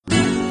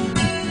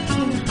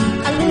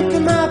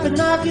my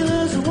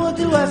binoculars, and what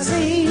do I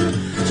see?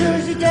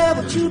 Jersey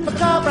Devil,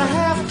 Chupacabra,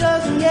 half a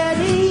dozen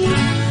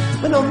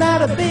Yeti. But no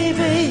matter,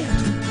 baby,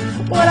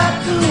 what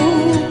I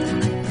do,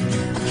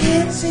 I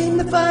can't seem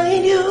to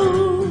find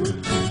you.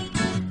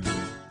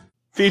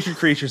 Featured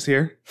creatures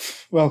here.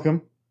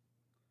 Welcome.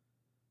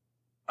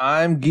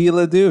 I'm Guy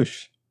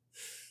Ledouche.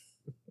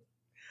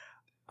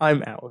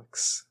 I'm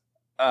Alex.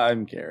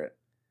 I'm Garrett.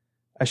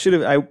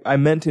 I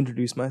meant to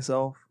introduce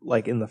myself,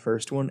 like in the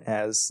first one,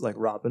 as like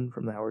Robin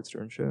from the Howard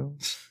Stern Show.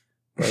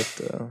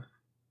 But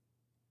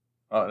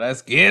Oh,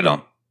 let's get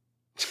him.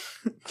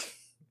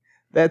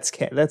 that's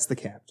the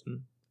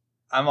captain.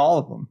 I'm all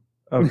of them.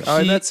 Okay. Oh,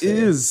 He that's fair.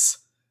 is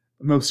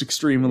the most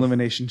extreme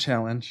elimination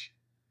challenge.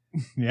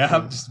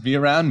 Yeah, just be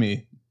around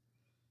me.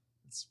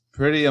 It's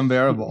pretty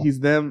unbearable.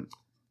 He's them.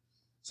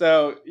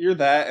 So you're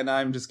that, and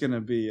I'm just gonna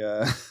be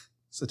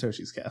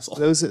Satoshi's castle.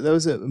 That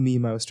was a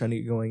meme I was trying to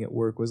get going at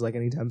work. Was like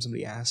anytime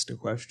somebody asked a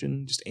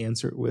question, just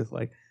answer it with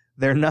like,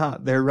 "They're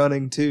not. They're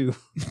running too."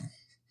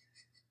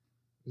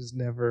 Just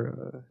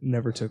never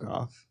took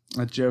off.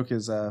 That joke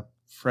is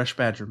fresh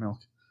badger milk.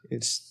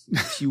 It's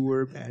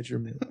pure badger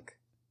milk.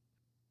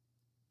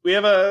 We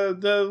have a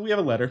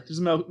letter. There's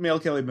a mail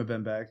Kelly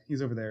Mabem bag.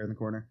 He's over there in the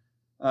corner.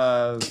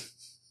 I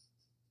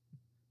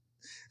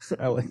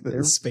like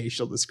the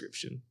spatial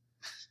description.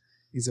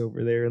 He's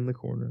over there in the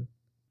corner.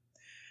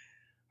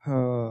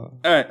 All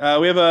right,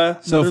 we have a.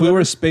 So if we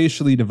were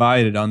spatially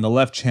divided, on the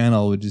left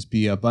channel would just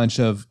be a bunch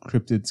of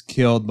cryptids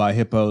killed by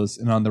hippos,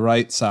 and on the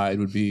right side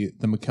would be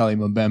the Mekele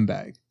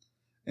Mbembag.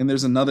 And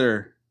there's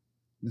another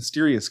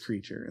mysterious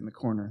creature in the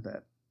corner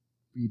that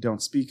we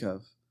don't speak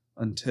of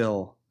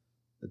until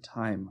the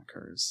time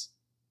occurs.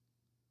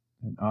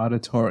 An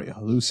auditory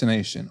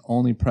hallucination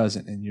only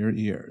present in your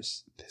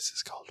ears. This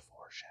is called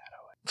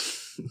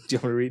foreshadowing. Do you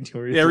want to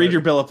read? Yeah, read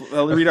your bill up.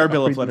 Read our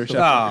bill up letter, Chef.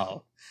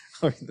 Oh.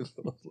 I'll read the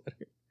bill up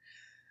letter.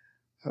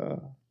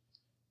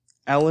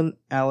 Alan,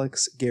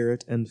 Alex,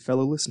 Garrett, and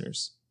fellow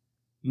listeners.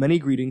 Many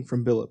greeting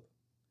from Billip.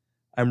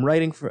 I'm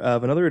writing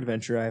of another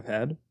adventure I have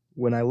had.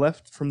 When I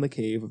left from the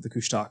cave of the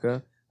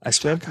Kushtaka, I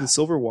swam through the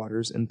silver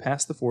waters and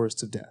past the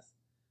forests of death.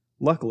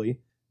 Luckily,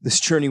 this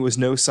journey was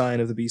no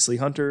sign of the beastly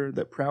hunter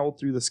that prowled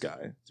through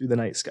the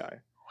night sky.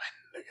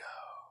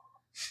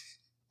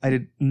 I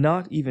did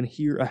not even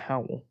hear a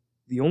howl.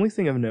 The only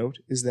thing of note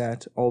is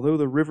that, although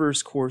the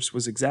river's course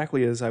was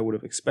exactly as I would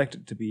have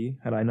expected it to be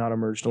had I not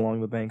emerged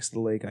along the banks of the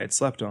lake I had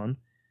slept on,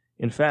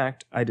 in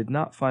fact, I did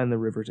not find the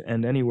river to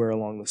end anywhere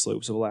along the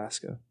slopes of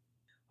Alaska.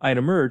 I had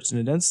emerged in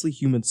a densely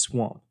humid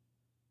swamp.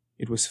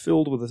 It was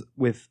filled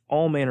with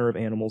all manner of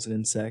animals and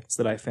insects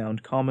that I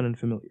found common and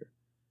familiar.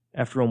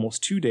 After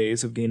almost 2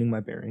 days of gaining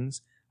my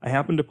bearings, I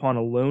happened upon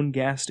a lone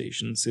gas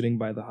station sitting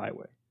by the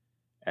highway.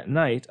 At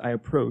night, I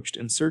approached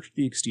and searched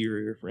the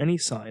exterior for any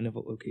sign of a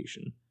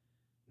location.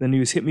 The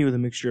news hit me with a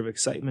mixture of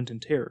excitement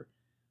and terror.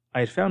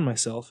 I had found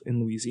myself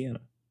in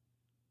Louisiana.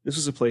 This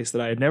was a place that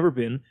I had never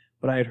been,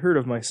 but I had heard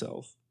of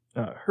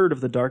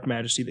the dark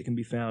majesty that can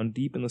be found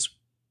deep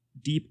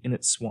in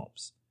its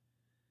swamps.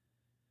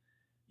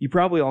 You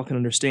probably all can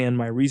understand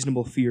my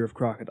reasonable fear of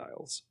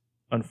crocodiles.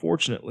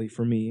 Unfortunately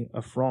for me,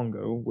 a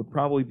frongo would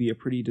probably be a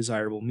pretty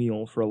desirable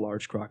meal for a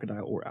large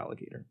crocodile or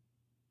alligator.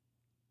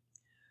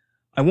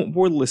 I won't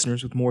bore the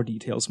listeners with more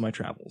details of my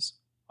travels.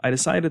 I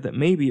decided that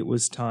maybe it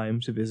was time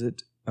to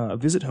visit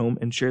home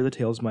and share the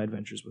tales of my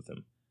adventures with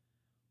them.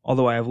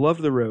 Although I have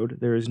loved the road,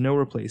 there is no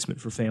replacement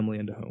for family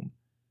and a home.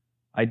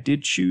 I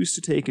did choose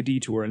to take a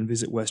detour and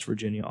visit West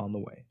Virginia on the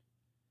way.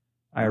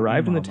 I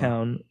arrived in the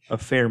town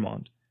of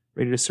Fairmont,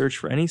 ready to search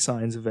for any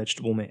signs of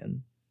vegetable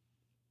man.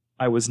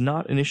 I was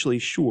not initially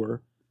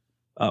sure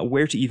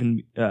where to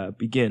even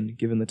begin,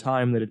 given the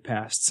time that had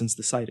passed since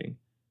the sighting.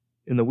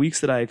 In the weeks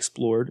that I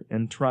explored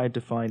and tried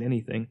to find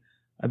anything,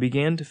 I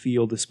began to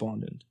feel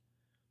despondent.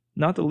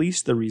 Not the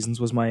least of the reasons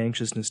was my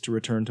anxiousness to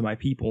return to my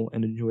people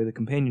and enjoy the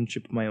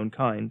companionship of my own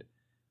kind,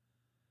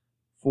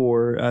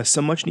 for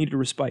some much-needed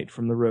respite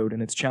from the road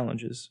and its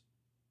challenges.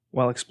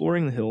 While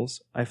exploring the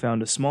hills, I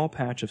found a small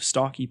patch of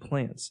stalky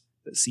plants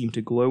that seemed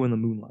to glow in the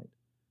moonlight.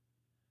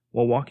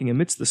 While walking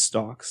amidst the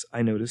stalks,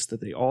 I noticed that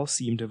they all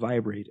seemed to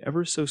vibrate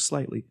ever so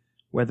slightly,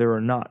 whether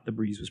or not the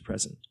breeze was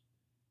present.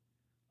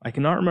 I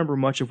cannot remember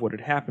much of what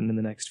had happened in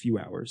the next few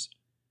hours.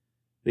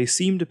 They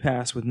seemed to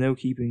pass with no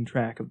keeping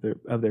track of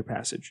their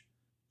passage.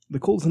 The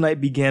cold of the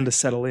night began to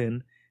settle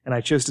in, and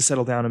I chose to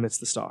settle down amidst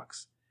the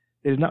stalks.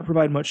 They did not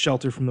provide much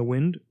shelter from the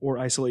wind or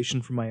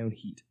isolation from my own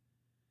heat.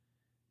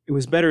 It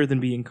was better than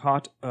being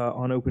caught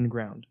on open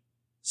ground.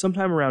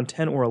 Sometime around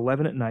 10 or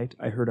 11 at night,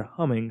 I heard a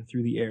humming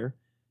through the air,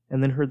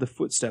 and then heard the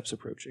footsteps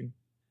approaching.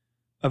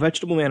 A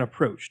vegetable man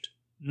approached,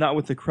 not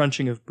with the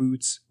crunching of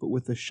boots, but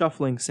with the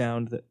shuffling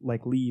sound that,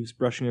 like leaves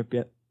brushing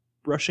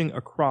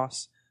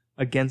across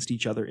against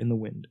each other in the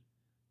wind.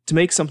 To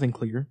make something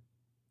clear,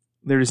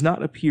 there does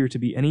not appear to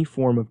be any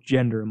form of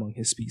gender among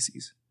his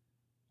species.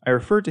 I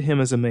refer to him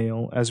as a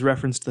male as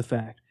reference to the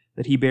fact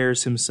that he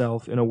bears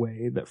himself in a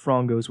way that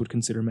frongos would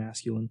consider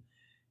masculine,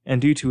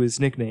 and due to his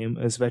nickname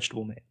as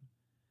Vegetable Man.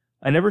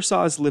 I never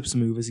saw his lips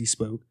move as he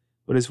spoke,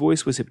 but his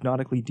voice was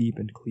hypnotically deep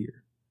and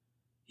clear.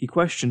 He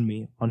questioned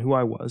me on who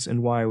I was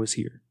and why I was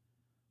here.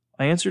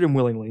 I answered him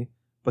willingly,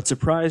 but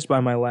surprised by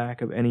my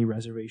lack of any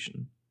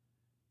reservation.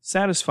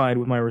 Satisfied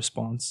with my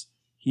response,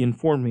 he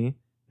informed me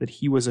that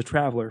he was a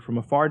traveler from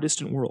a far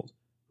distant world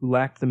who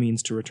lacked the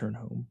means to return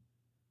home.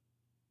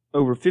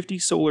 Over 50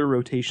 solar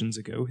rotations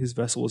ago, his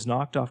vessel was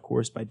knocked off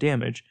course by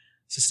damage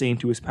sustained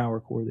to his power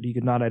core that he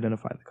could not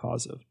identify the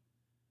cause of.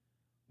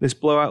 This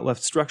blowout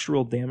left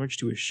structural damage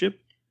to his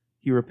ship.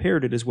 He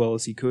repaired it as well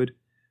as he could,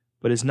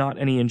 but is not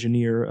any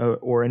engineer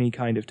or any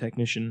kind of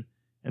technician,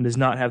 and does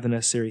not have the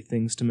necessary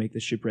things to make the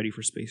ship ready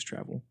for space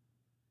travel.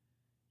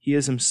 He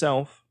is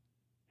himself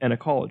an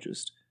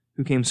ecologist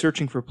who came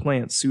searching for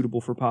plants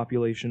suitable for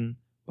population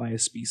by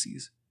his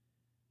species.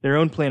 Their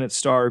own planet's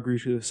star grew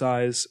to the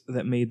size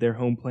that made their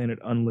home planet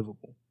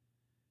unlivable.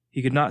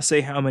 He could not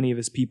say how many of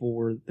his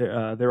people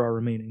there are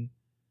remaining.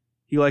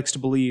 He likes to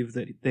believe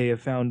that they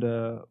have found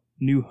a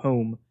new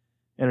home,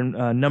 and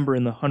a number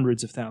in the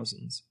hundreds of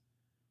thousands.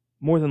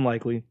 More than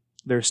likely,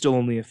 there are still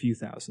only a few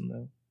thousand,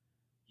 though.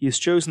 He has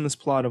chosen this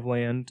plot of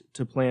land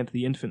to plant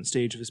the infant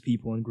stage of his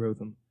people and grow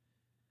them.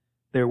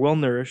 They are well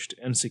nourished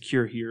and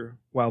secure here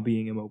while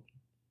being immobile.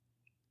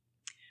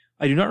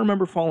 I do not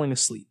remember falling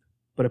asleep,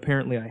 but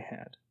apparently I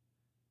had.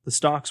 The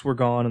stalks were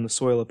gone and the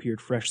soil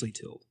appeared freshly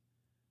tilled.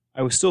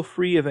 I was still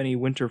free of any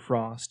winter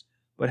frost,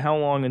 but how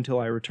long until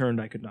I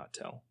returned I could not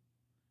tell.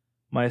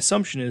 My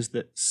assumption is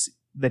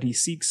that he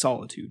seeks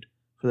solitude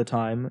for the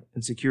time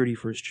and security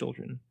for his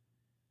children.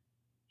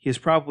 He has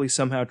probably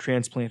somehow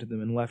transplanted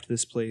them and left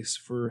this place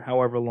for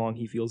however long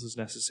he feels is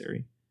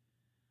necessary.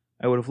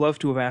 I would have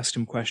loved to have asked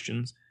him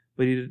questions,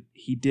 but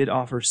he did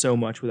offer so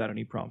much without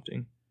any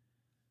prompting.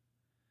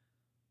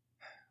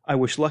 I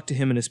wish luck to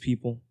him and his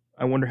people.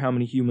 I wonder how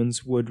many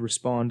humans would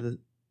respond to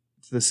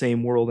the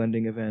same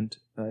world-ending event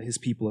his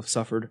people have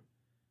suffered.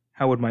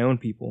 How would my own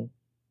people?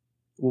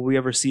 Will we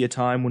ever see a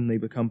time when they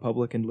become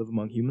public and live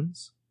among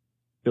humans?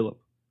 Philip,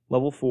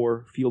 Level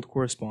 4, Field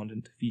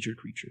Correspondent, Featured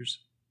Creatures.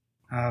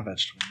 Ah,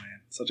 Vegetable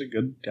Man. Such a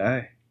good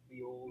guy.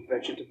 The old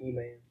Vegetable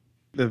Man.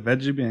 The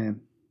Veggie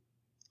Man.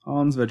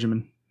 Hans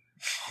Vegeman.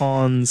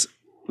 Hans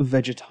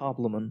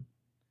Vegetableman.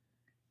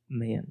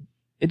 Man,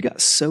 it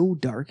got so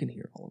dark in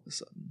here all of a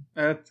sudden.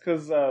 It's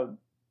because the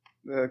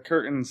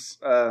curtains,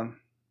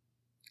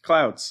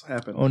 clouds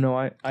happened. Oh no,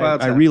 I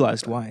Clouds happened.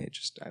 realized why.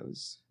 I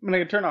mean, I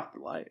could turn off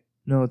the light.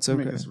 No, it's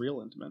okay. Make this real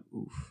intimate.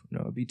 Oof,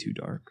 no, it'd be too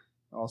dark.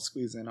 I'll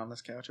squeeze in on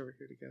this couch over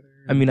here together.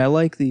 I mean, I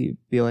like in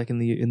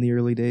the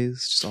early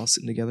days, just all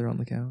sitting together on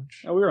the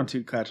couch. Oh, we were on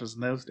two couches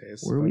in those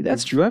days. Were we?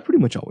 That's true. I've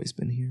pretty much always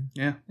been here.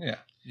 Yeah. Yeah.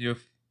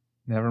 You've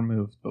never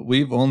moved. But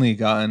we've only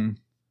gotten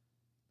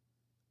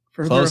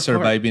Further closer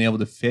apart. by being able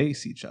to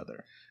face each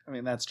other. I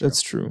mean, that's true.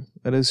 That's true.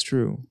 That is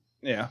true.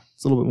 Yeah.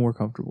 It's a little bit more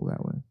comfortable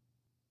that way.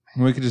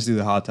 We could just do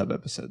the hot tub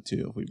episode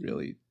too if we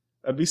really.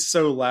 That'd be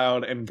so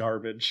loud and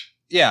garbage.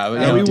 Yeah, but,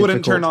 And you we know,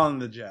 wouldn't difficult. turn on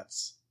the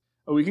jets.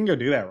 Oh, we can go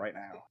do that right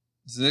now.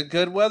 is it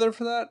good weather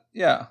for that?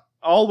 Yeah,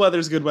 All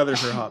weather's good weather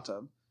for a hot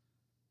tub.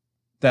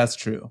 that's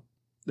true.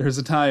 There's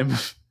a time,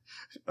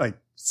 like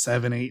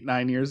 7, 8,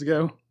 9 years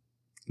ago.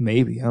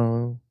 Maybe, I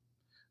don't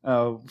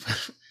know.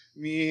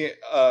 Me,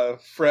 a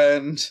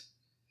friend,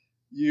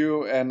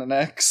 you, and an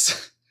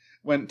ex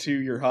went to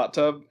your hot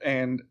tub,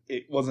 and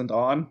it wasn't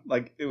on.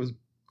 Like, it was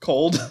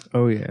cold,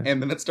 Oh yeah.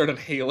 and then it started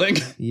hailing.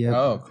 Yeah.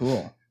 Oh,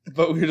 cool.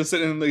 But we were just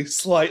sitting in the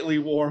slightly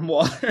warm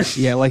water.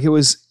 Yeah, like it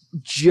was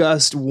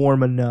just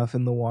warm enough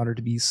in the water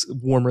to be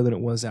warmer than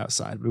it was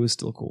outside, but it was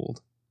still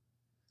cold.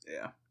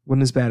 Yeah.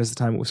 Wasn't as bad as the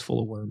time it was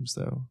full of worms,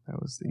 though. That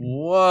was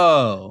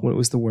Whoa. when it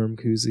was the worm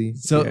koozie.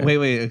 So Yeah.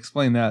 wait,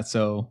 explain that.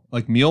 So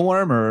like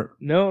mealworm or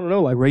No,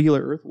 like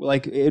regular earth.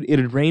 Like it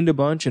had rained a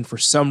bunch, and for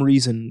some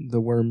reason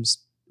the worms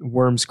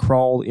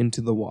crawled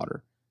into the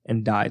water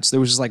and died. So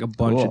there was just like a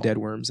bunch Cool. of dead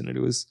worms in it.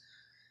 It was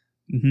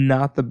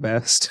not the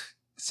best.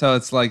 so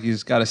it's like you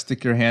just got to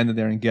stick your hand in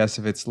there and guess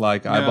if it's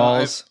like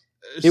eyeballs.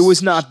 It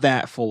was not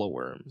that full of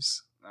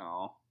worms.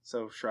 No.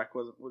 So Shrek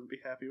wouldn't be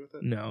happy with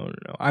it? No.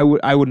 I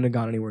wouldn't have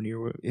gone anywhere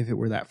near if it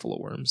were that full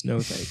of worms.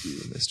 No, thank you,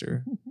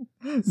 Mister.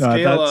 No, I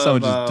Scale thought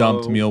someone of, just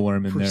dumped mealworm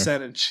in there.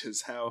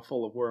 Percentages, how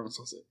full of worms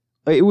was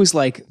it? It was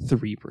like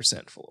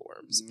 3% full of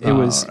worms. It Oh,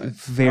 was alright. I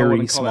very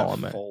wouldn't call small that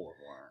amount. full of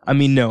worms. I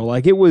mean, no,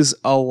 like it was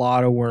a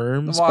lot of The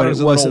worms, but water's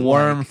it a wasn't little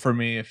worm like- for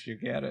me if you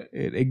get it.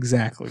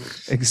 Exactly.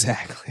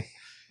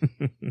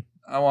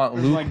 I want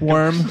There's like-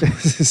 lukewarm.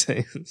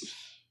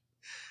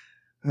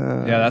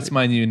 Yeah, That's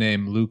my new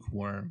name,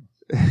 lukewarm.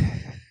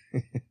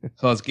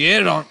 So let's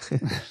get it on.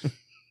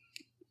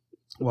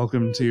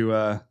 Welcome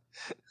to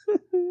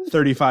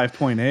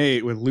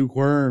 35.8 with Luke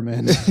Worm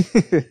and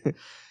the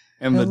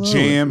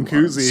Jam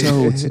Koozie.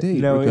 So today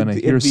No, we're gonna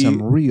it'd hear be-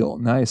 some real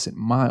nice and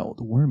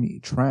mild wormy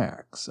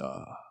tracks.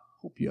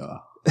 Hope you.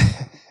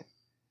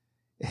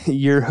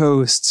 Your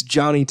hosts,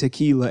 Johnny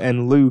Tequila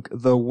and Luke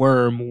the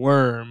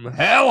Worm.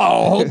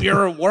 Hello, hope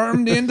you're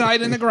wormed in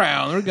tight in the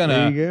ground. We're There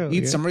gonna you go,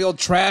 eat yeah. some real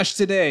trash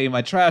today.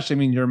 By trash, I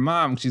mean your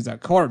mom. She's a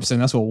corpse,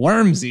 and that's what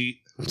worms eat.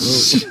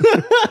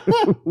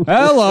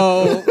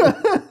 Hello.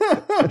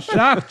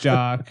 Shock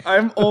jock.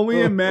 I'm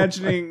only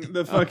imagining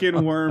the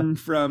fucking worm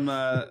from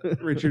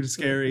Richard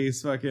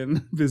Scarry's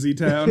fucking Busy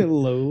Town.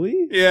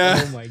 Lowly?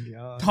 Yeah. Oh my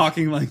god.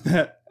 talking like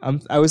that.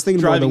 I was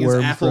thinking about the Driving his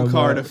worm Apple from,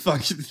 car to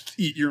fucking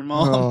eat your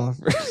mom.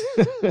 Oh.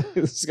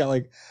 It's got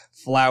like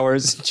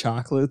flowers and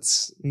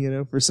chocolates,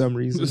 for some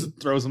reason. Just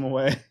throws them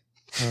away.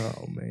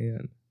 Oh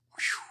man.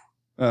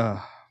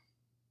 Uh,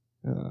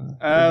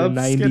 The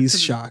let's get 90s to-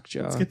 shock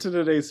job. Let's get to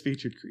today's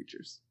featured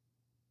creatures.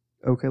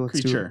 Okay, let's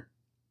do Creature.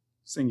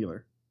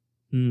 Singular.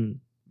 it.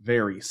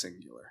 Very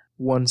singular.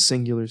 One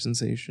singular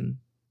sensation.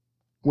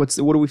 What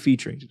are we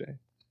featuring today?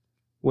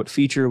 What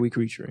feature are we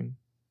featuring?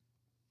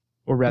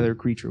 Or rather,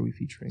 creature are we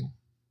featuring?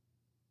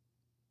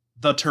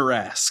 The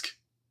Tarrasque.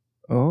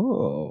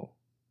 Oh.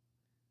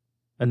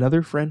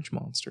 Another French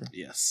monster.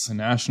 Yes. A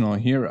national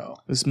hero.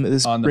 This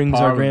On the brings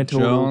our grand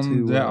total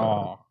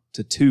Parmesan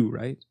to 2,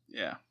 right?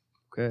 Yeah.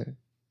 Okay.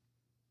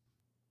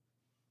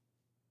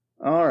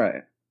 All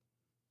right.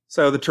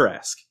 So the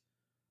Tarrasque.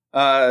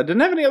 Didn't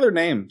have any other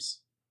names.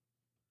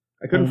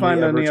 I couldn't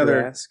find any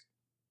other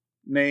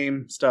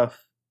name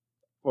stuff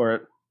for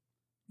it.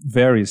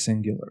 Very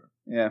singular.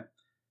 Yeah.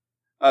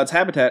 Its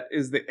habitat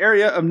is the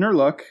area of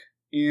Nurluc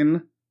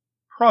in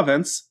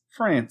Provence,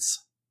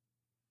 France.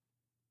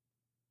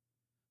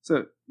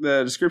 So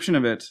the description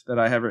of it that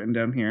I have written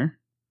down here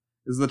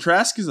is the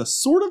Tarrasque is a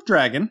sort of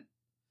dragon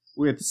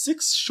with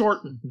 6 short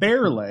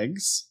bear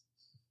legs,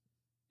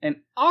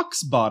 an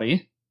ox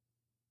body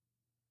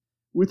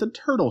with a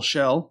turtle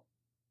shell,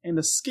 and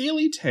a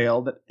scaly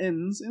tail that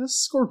ends in a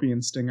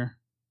scorpion stinger.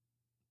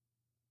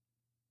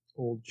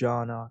 Old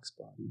John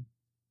Oxbody.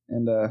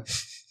 And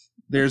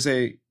there's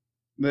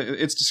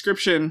its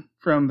description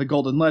from the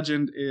Golden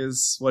Legend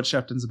is what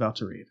Shepton's about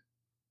to read.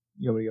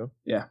 You want me to go?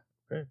 Yeah.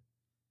 Okay.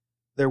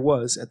 There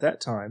was, at that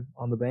time,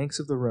 on the banks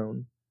of the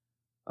Rhone,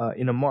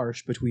 in a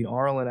marsh between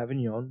Arles and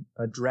Avignon,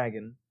 a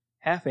dragon,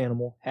 half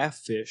animal, half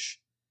fish,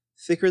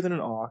 thicker than an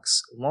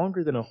ox,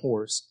 longer than a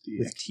horse,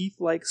 with teeth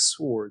like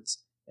swords,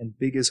 and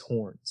big as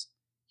horns.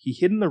 He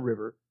hid in the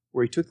river,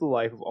 where he took the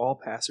life of all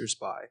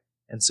passers-by,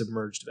 and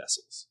submerged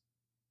vessels.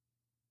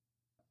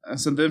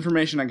 So the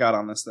information I got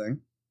on this thing,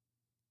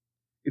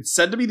 it's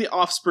said to be the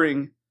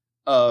offspring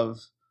of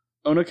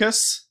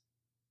Onocus,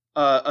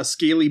 a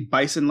scaly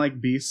bison-like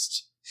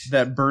beast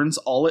that burns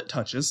all it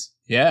touches,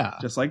 Yeah.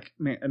 just like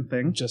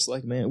Man-Thing. Just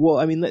like man. Well,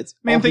 I mean, that's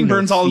Man-Thing who know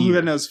burns all who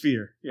fear. knows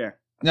fear. Yeah.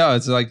 No,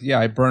 it's like,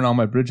 I burn all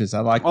my bridges.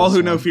 I like All this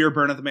who know one. fear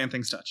burn at the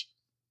Man-Thing's touch.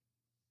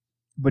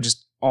 But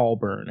just all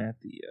burn at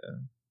the...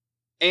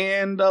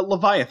 And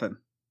Leviathan.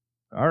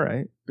 All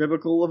right.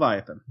 Biblical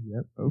Leviathan.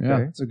 Yep. Okay. Yeah,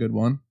 it's a good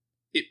one.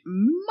 It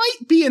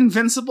might be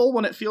invincible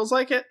when it feels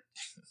like it.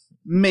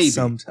 Maybe.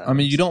 Sometimes. I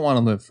mean, you don't want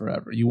to live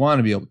forever. You want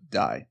to be able to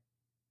die.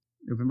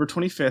 November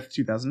 25th,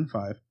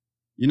 2005.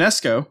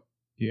 UNESCO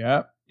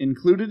Yeah.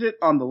 included it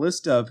on the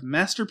list of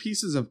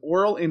masterpieces of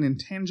oral and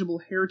intangible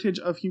heritage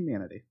of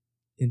humanity.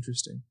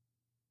 Interesting.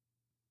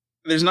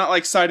 There's not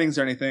like sightings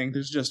or anything.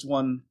 There's just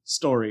one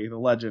story, the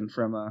legend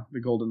from the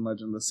Golden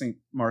Legend, the St.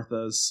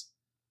 Martha's.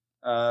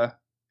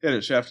 Hit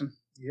it, Shafton.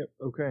 Yep.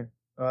 Okay.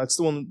 It's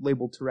the one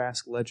labeled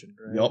Tarrasque Legend,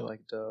 right? Yup.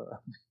 Like,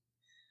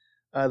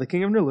 the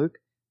king of Nurluc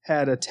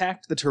had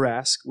attacked the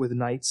Tarrasque with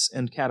knights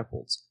and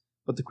catapults,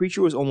 but the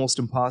creature was almost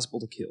impossible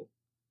to kill.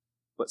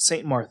 But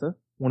Saint Martha,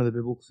 one of the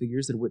biblical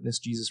figures that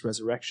witnessed Jesus'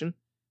 resurrection,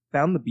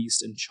 found the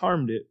beast and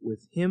charmed it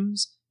with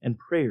hymns and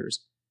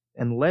prayers,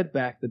 and led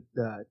back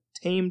the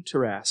tamed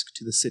Tarrasque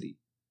to the city.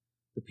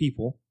 The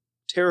people,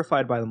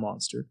 terrified by the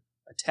monster,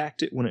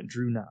 attacked it when it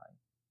drew nigh.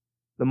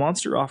 The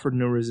monster offered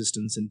no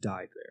resistance and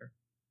died there.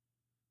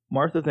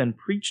 Martha then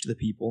preached to the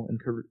people and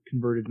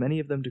converted many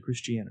of them to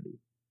Christianity.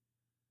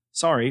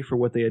 Sorry for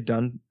what they had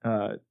done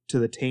to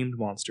the tamed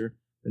monster,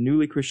 the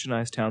newly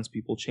Christianized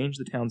townspeople changed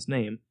the town's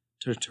name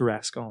to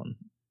Tarascon.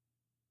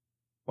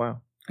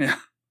 Wow. Yeah.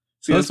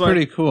 So that's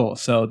pretty cool.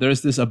 So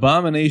there's this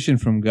abomination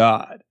from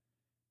God,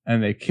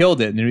 and they killed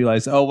it, and they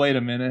realized, oh, wait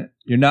a minute.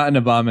 You're not an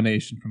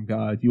abomination from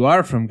God. You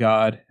are from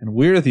God, and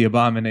we're the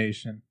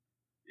abomination.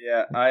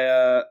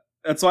 Yeah,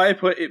 that's why I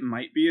put it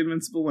might be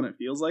invincible when it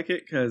feels like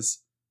it,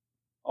 because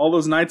all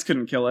those knights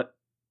couldn't kill it.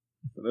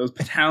 But those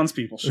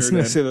townspeople I was sure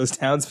going did. to say those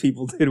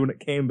townspeople did when it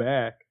came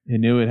back. They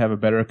knew it'd have a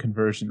better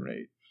conversion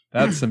rate.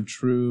 That's some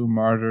true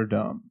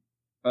martyrdom.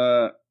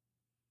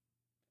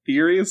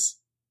 Theories?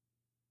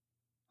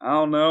 I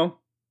don't know.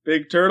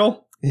 Big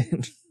turtle?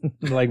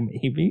 Like,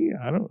 maybe?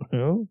 I don't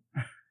know.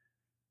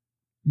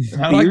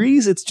 I like-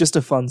 Theories? It's just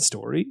a fun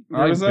story.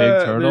 I like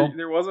big turtle.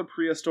 There was a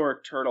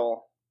prehistoric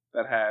turtle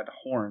that had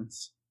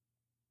horns.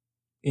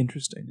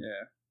 Interesting.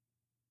 Yeah.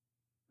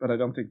 But I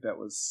don't think that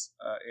was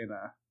in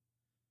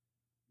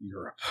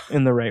Europe.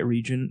 In the right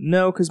region.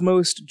 No,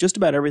 because just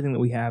about everything that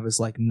we have is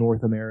like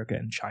North America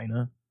and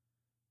China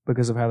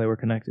because of how they were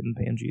connected in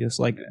Pangaeus.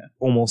 Like,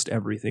 almost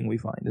everything we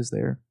find is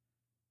there.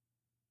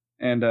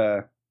 And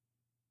a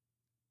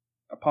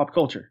pop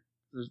culture.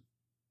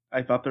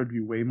 I thought there'd be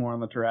way more on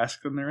the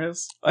Tarrasque than there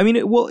is. I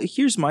mean,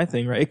 here's my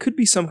thing, right? It could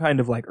be some kind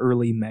of like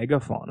early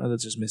megafauna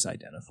that's just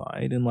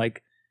misidentified. And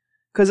like,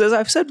 because as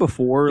I've said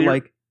before,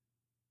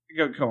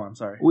 Go on,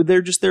 sorry. Well,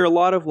 there are a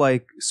lot of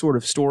like sort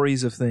of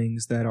stories of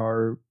things that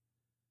are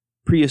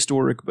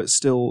prehistoric, but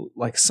still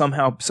like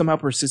somehow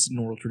persisted in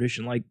oral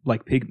tradition, like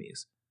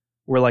pygmies,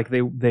 where like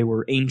they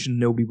were ancient.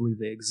 Nobody believed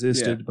they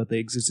existed, but they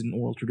existed in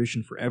oral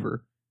tradition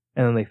forever.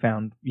 And then they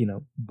found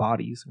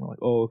bodies, and we're like,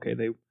 oh, okay,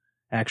 they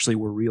actually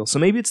were real. So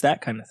maybe it's that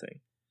kind of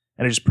thing,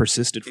 and it just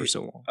persisted for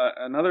so long.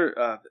 Another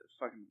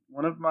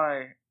one of my,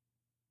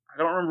 I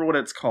don't remember what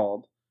it's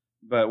called,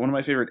 but one of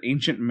my favorite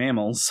ancient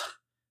mammals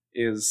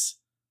is.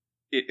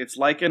 It's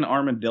like an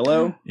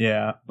armadillo,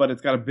 Yeah, but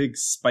it's got a big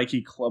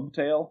spiky club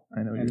tail.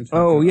 I know. I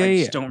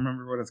just don't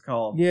remember what it's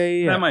called.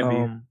 Yeah. That might be.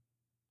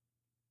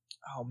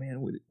 Oh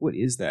man, what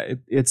is that?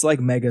 It's like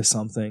mega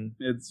something.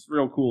 It's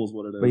real cool, is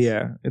what it is. But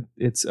yeah,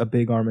 it's a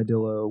big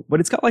armadillo, but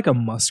it's got like a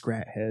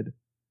muskrat head.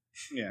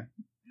 Yeah.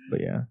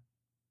 But yeah,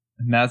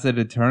 And that's a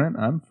deterrent.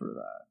 I'm for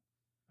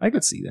that. I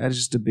could see that. It's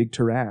just a big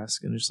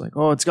Tarrasque, and it's like,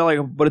 oh, it's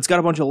got but it's got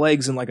a bunch of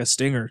legs and like a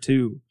stinger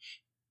too.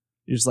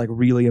 You just like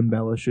really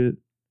embellish it.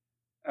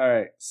 All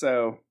right,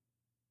 so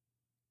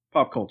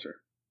pop culture.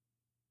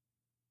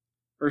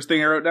 First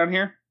thing I wrote down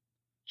here: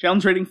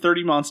 challenge rating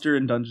 30 monster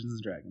in Dungeons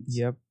and Dragons.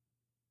 Yep.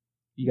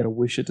 You gotta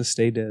wish it to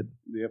stay dead.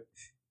 Yep.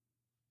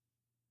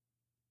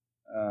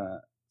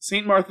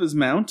 St. Martha's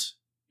Mount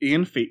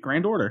in Fate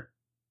Grand Order.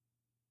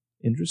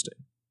 Interesting.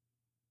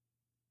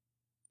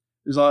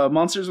 There's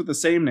monsters with the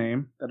same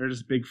name that are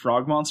just big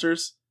frog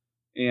monsters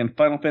in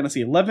Final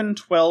Fantasy 11,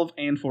 12,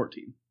 and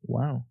 14.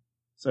 Wow.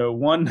 So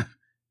 1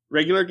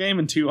 regular game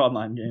and 2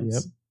 online games.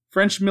 Yep.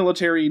 French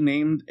military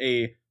named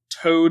a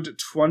towed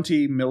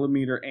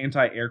 20mm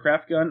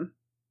anti-aircraft gun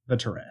the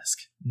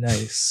Tarrasque.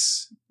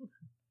 Nice.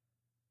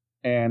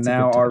 And That's a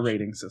now good our touch.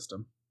 rating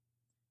system.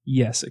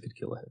 Yes, it could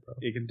kill a hippo.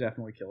 It can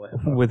definitely kill a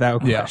hippo.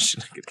 Without Yeah.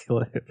 question, it could kill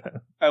a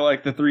hippo. I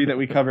like the 3 that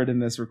we covered in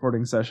this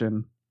recording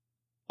session.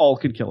 All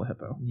could kill a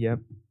hippo. Yep.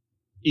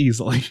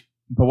 Easily.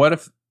 But what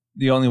if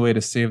the only way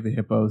to save the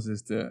hippos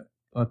is to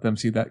let them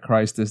see that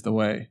Christ is the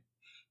way?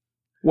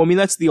 Well, I mean,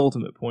 that's the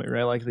ultimate point,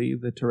 right? Like the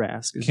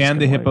Tarrasque. Is Can just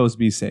the kinda hippos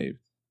be saved?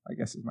 I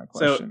guess is my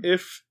So question.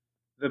 if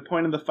the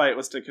point of the fight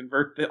was to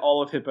convert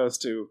all of hippos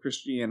to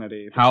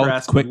Christianity, the How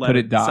Tarrasque quick would let could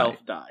it die? itself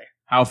die.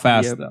 How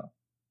fast Yep. though?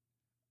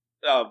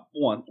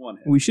 One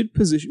hit. We should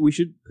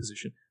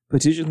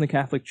petition the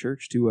Catholic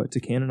Church to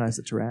canonize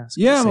the Tarrasque.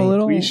 Yeah, I'm a Saint.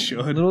 little, We should.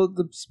 a little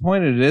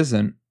disappointed it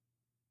isn't.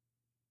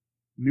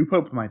 New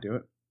Pope might do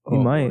it. He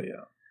might.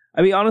 Yeah.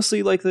 I mean,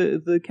 honestly, like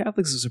the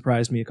Catholics have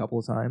surprised me a couple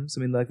of times.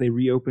 I mean, like they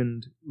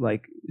reopened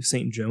like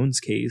St. Joan's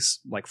case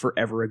like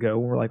forever ago,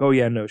 and we're like, oh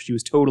yeah, no, she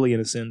was totally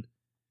innocent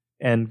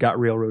and got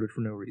railroaded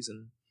for no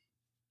reason.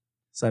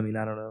 So I mean,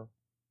 I don't know.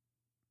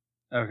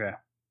 Okay.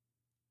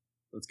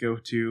 Let's go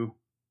to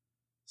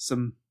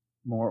some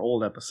more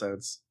old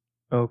episodes.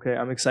 Okay,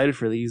 I'm excited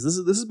for these. This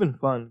has been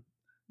fun.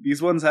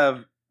 These ones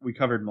we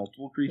covered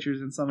multiple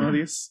creatures in some of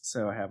these,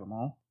 so I have them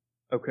all.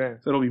 Okay,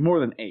 So it'll be more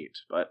than 8,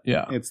 but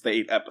Yeah. it's the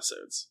 8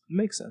 episodes.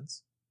 makes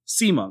sense.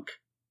 Sea Monk.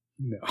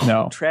 No.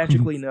 No.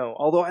 Tragically, no.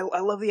 Although I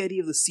love the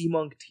idea of the Sea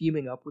Monk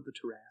teaming up with the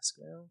Tarrasque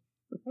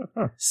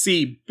now.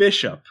 Sea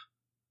Bishop.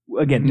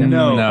 Again,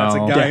 No. definitely. That's a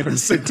guy in a Definitely,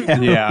 suit.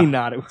 definitely Yeah.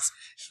 not. It was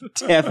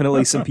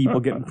definitely some people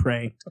getting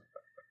pranked.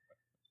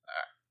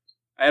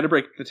 I had to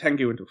break the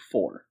Tengu into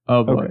 4.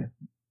 Oh boy. Okay.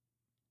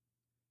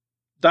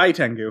 Dai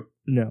Tengu.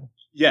 No.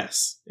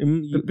 Yes. The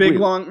The big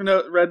long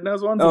red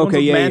nose ones. The ones Okay,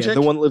 with yeah, magic. yeah.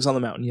 The one that lives on the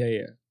mountain. Yeah,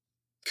 yeah.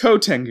 Ko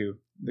Tengu.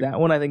 That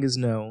one I think is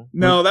no.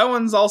 No, that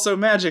one's also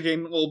magic,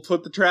 and we'll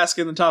put the Tarrasque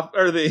in the top,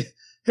 or the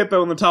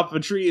hippo in the top of a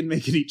tree and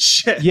make it eat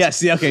shit.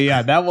 Yes. Yeah, okay.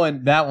 Yeah. That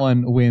one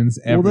wins.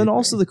 Well, then everything.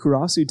 also the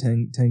Kurasu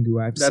Tengu.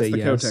 I have to That's say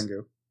the Ko yes.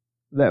 Tengu.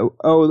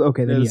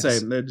 Okay. They're Then the yes.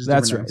 same. They're just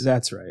That's different right. names.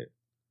 That's right.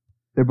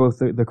 They're both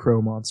the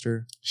crow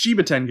monster.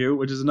 Shiba Tengu,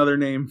 which is another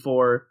name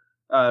for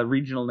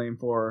regional name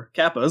for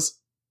kappas.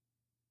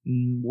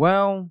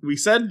 Well, We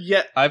said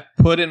yet. I've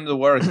put in the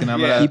work, and I'm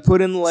Yeah. he gonna.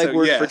 put in the So,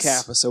 legwork for yes.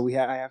 Kappa, so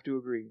I have to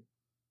agree.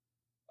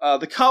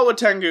 The Kawa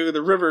Tengu,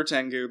 the river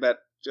Tengu that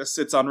just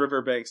sits on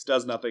riverbanks,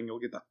 does nothing. You'll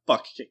get the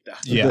fuck kicked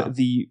out. Yeah.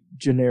 The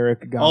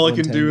generic goblin All it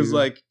can do is Tengu.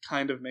 like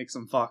kind of make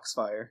some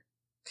foxfire.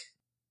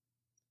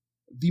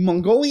 The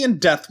Mongolian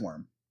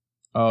Deathworm.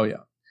 Oh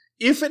yeah.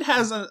 If it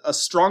has a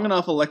strong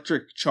enough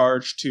electric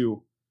charge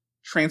to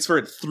transfer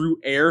it through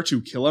air to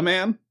kill a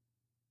man,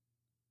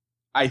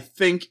 I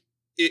think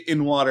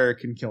in water it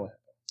can kill him.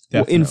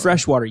 Well, in Definitely.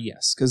 freshwater,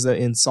 yes, because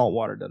in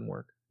saltwater doesn't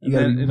work. You And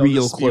gotta then be it'll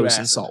real just spew close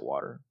in acid.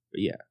 saltwater.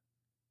 But yeah,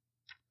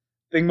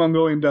 I think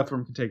Mongolian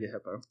Deathworm can take a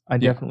hippo. I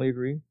Yeah. definitely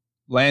agree.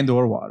 Land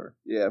or water.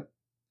 Yeah.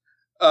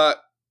 Okay,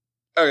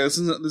 this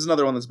is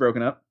another one that's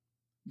broken up.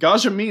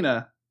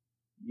 Gajamina,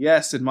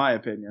 yes, in my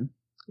opinion.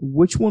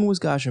 Which one was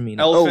Gajamina?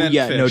 Elephant Oh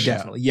yeah, no, fish.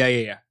 definitely.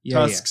 Yeah.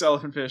 Tusks,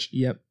 elephant fish.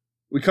 Yep.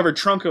 We covered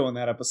Trunco in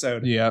that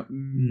episode. Yeah.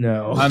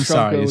 No, I'm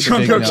sorry, it's a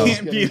big Trunco no.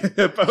 can't be a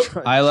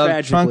hippo. I love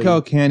Tragically.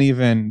 Trunco. Can't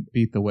even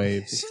beat the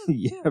waves.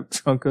 Yeah,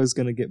 Trunco's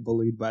gonna get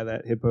bullied by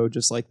that hippo,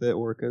 just like the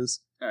orcas.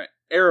 All right,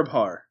 Arab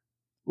Har.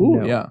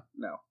 Ooh, Yeah.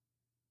 No.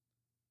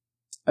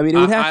 I mean, it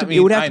would have I to. mean,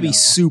 It would have I to be know.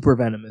 super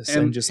venomous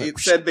and, And just like it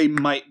said they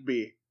might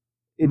be.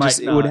 It Might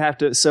just it would not. have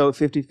to. So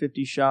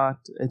 50-50 shot.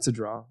 It's a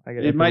draw. I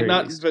get It might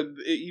not, least. but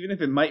even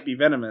if it might be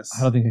venomous,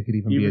 I don't think it could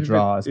even be a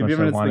draw as much as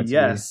I want it to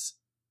yes.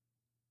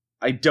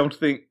 I don't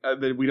think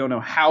that we don't know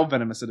how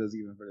venomous it is,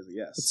 even if it is a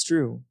yes. That's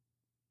true.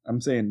 I'm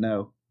saying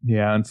no. be.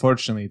 Yeah,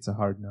 unfortunately, it's a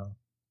hard no.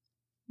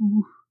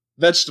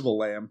 Vegetable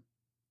lamb.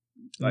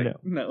 Like, No.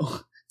 no.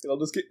 It'll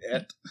just get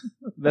et.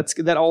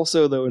 That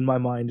also though in my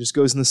mind just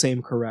goes in the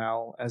same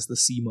corral as the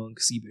sea monk,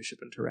 sea bishop,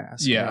 and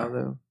Tarrasque. Yeah.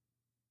 Though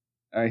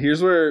All right,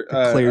 here's where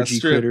the a clergy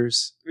strip.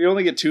 critters. We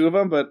only get 2 of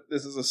them, but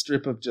this is a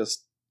strip of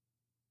just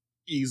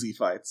easy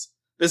fights.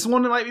 This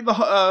one might be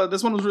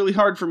this one was really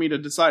hard for me to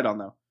decide on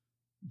though.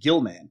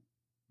 Gillman,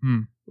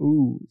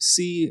 Ooh,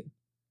 see,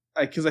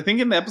 because I think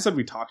in the episode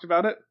we talked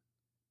about it.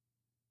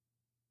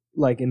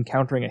 like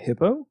encountering a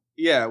hippo.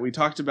 Yeah, we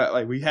talked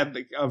about we had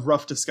a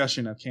rough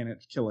discussion of can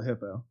it kill a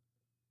hippo,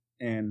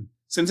 and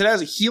since it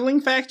has a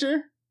healing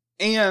factor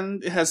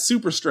and it has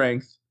super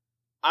strength,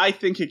 I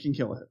think it can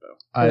kill a hippo.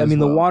 I mean,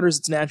 the water's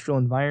its natural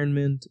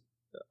environment.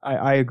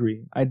 I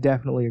agree. I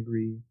definitely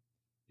agree.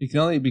 You can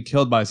only be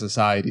killed by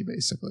society,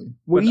 basically.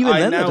 Well, But even I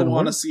then, that now doesn't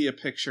want to work. see a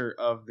picture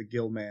of the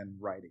Gillman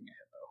riding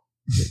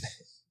a hippo.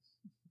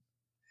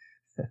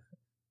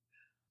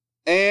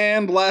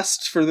 And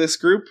last for this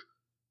group,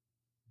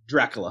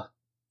 Dracula.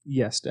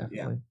 Yes,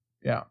 definitely.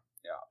 Yeah.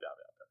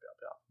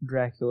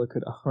 Dracula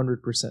could 100%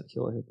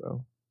 kill a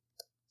hippo.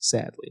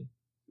 Sadly.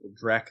 We'll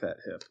drac that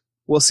hip.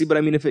 Well, see, but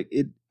I mean, if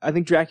I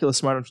think Dracula's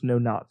smart enough to know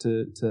not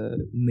to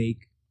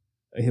make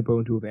a hippo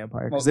into a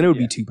vampire, because then it would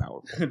be too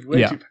powerful.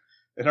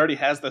 It already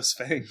has those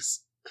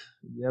fangs.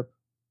 Yep.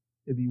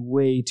 It'd be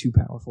way too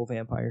powerful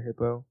vampire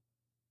hippo.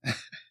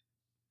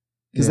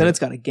 Because then it's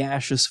got a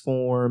gaseous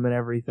form and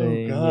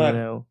everything. Oh, God.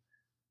 You know.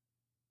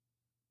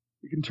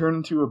 You can turn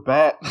into a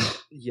bat.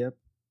 Yep.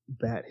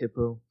 Bat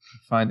hippo.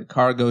 Find a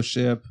cargo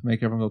ship,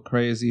 make everyone go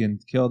crazy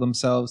and kill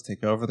themselves,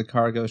 take over the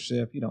cargo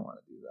ship. You don't want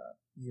to do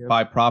that. Yep.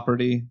 Buy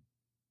property.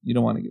 You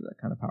don't want to give that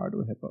kind of power to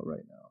a hippo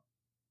right now.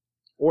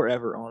 Or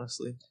ever,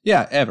 honestly.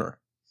 Yeah, ever.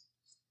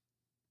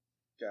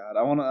 God,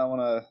 I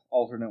want a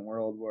alternate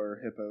world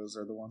where hippos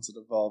are the ones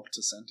that evolved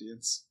to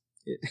sentience.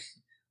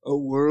 A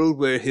world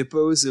where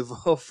hippos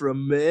evolve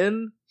from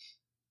men?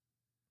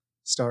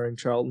 Starring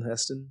Charlton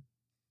Heston.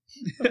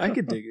 I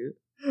could dig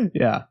it.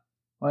 Yeah.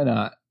 Why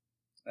not?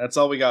 That's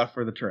all we got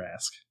for the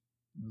Tarrasque.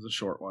 It was a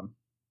short one.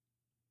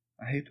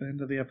 I hate the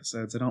end of the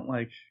episodes. I don't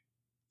like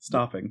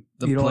stopping.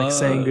 You don't like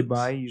saying plugs.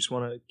 goodbye, you just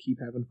want to keep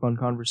having fun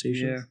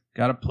conversations.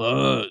 Got a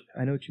plug.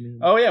 I know what you mean.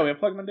 Oh yeah, we have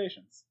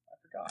plugmendations. I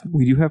forgot.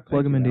 We do have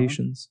Thank you,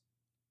 plugmendations.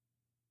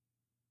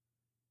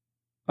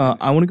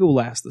 I want to go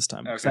last this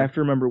time, because Okay. I have to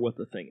remember what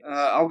the thing is.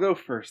 I'll go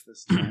first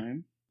this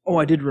time. Oh,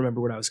 I did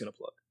remember what I was going to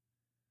plug.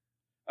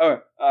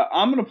 Okay,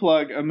 I'm gonna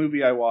plug a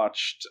movie I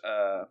watched.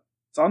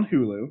 It's on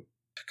Hulu.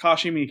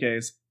 Takashi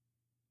Miike's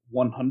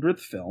 100th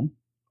film.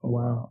 Oh,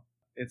 Wow.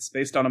 It's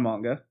based on a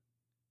manga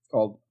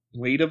called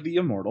Blade of the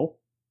Immortal,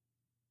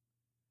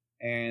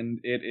 and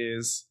it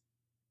is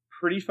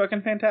pretty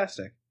fucking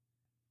fantastic.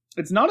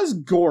 It's not as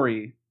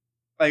gory.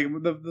 Like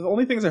the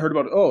only things I heard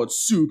about,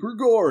 it's super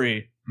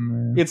gory.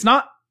 Man. It's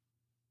not.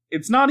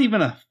 It's not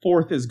even a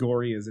fourth as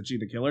gory as Ichi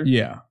the Killer.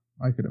 Yeah,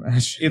 I could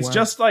imagine. It's Wow.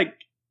 just like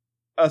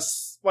a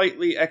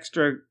slightly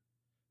extra.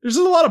 There's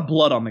just a lot of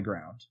blood on the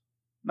ground.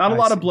 Not a I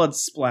lot of see. blood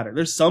splatter.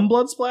 There's some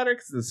blood splatter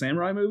because it's a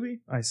samurai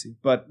movie, I see.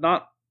 but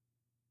not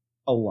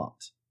a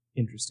lot.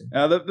 Interesting.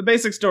 The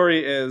basic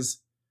story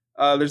is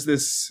there's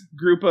this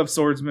group of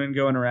swordsmen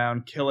going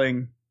around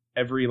killing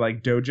every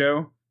like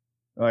dojo.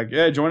 They're like,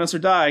 yeah, join us or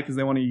die, because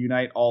they want to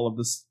unite all of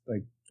this.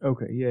 Like,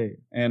 Okay, yay.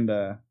 and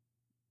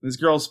this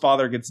girl's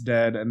father gets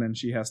dead, and then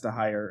she has to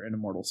hire an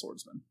immortal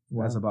swordsman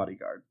Wow. as a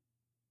bodyguard.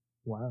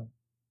 Wow.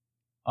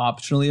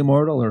 Optionally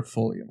immortal or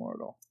fully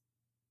immortal?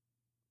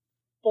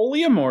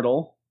 Fully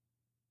immortal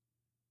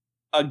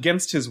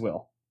against his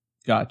will.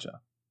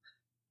 Gotcha.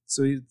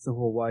 So it's the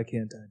whole "why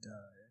can't I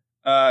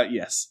die?"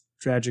 Yes.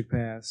 Tragic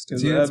past.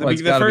 See, that's why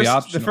it's gotta be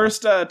optional. The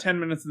first 10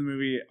 minutes of the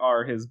movie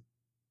are his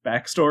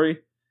backstory.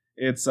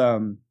 It's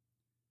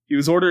he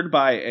was ordered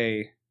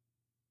by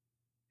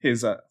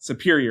his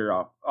superior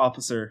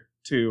officer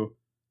to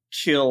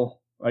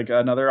kill like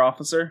another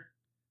officer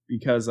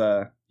because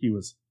he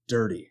was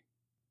dirty.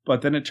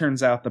 But then it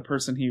turns out the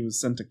person he was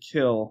sent to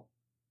kill,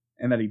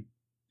 and that he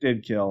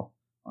did kill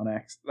on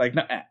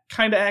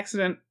kind of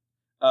accident,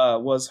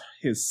 was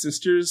his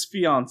sister's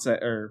fiance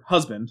or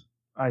husband,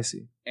 I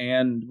see.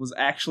 and was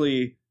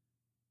actually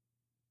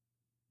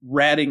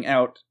ratting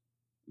out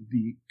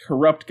the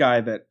corrupt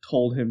guy that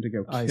told him to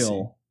go I see.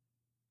 kill.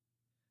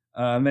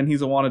 And then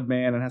he's a wanted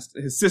man, and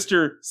his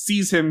sister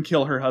sees him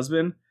kill her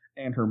husband,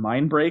 and her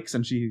mind breaks,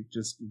 and she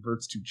just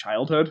reverts to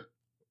childhood.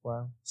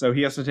 Wow. So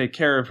he has to take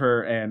care of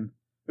her, and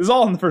this is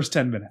all in the first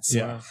 10 minutes.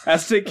 Yeah.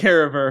 Has to take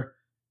care of her,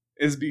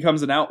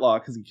 becomes an outlaw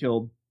because he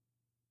killed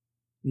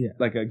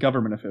like a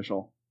government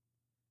official.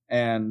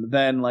 And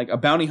then like a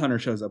bounty hunter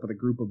shows up with a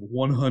group of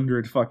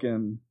 100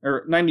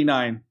 or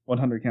 99,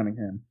 100 counting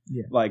him.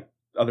 Yeah. Like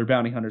other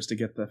bounty hunters to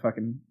get the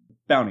fucking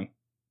bounty.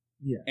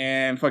 Yeah.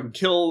 And fucking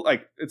kill,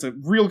 like, it's a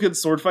real good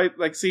sword fight,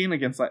 like, scene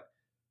against, like,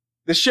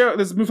 this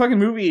fucking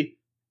movie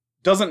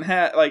doesn't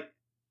have, like,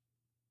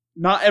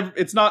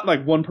 it's not,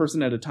 like, one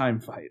person at a time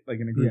fight, like,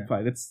 in a group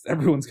fight. It's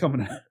everyone's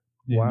coming at.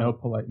 Yeah, Wow. no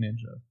polite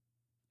ninja.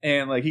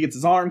 And, like, he gets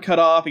his arm cut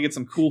off, he gets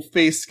some cool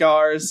face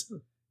scars,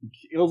 he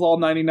kills all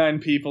 99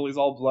 people, he's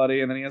all bloody,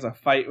 and then he has a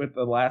fight with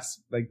the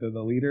last, like, the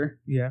leader,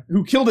 Yeah.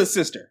 who killed his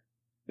sister.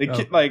 He's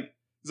like,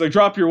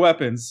 drop your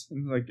weapons, and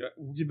he's like,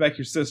 we'll give back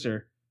your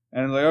sister.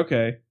 And he's like,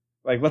 okay.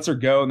 Like, lets her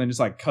go, and then just,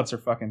 like, cuts her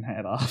fucking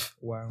head off.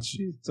 Wow.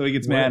 So he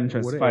gets mad and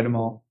tries to fight them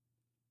all.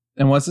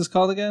 And what's this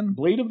called again?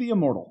 Blade of the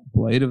Immortal.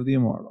 Blade of the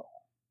Immortal.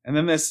 And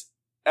then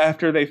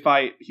after they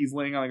fight, he's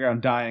laying on the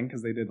ground dying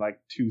because they did, like,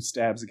 2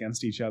 stabs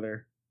against each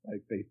other.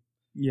 Like,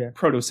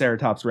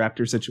 Protoceratops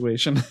raptor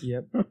situation.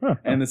 Yep.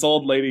 And this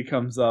old lady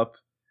comes up,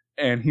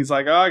 and he's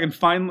like, oh, I can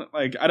finally,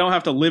 like, I don't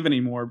have to live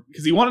anymore.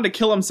 Because he wanted to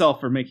kill himself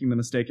for making the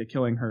mistake of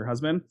killing her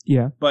husband.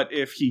 Yeah. But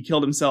if he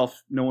killed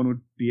himself, no one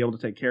would be able to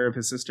take care of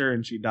his sister,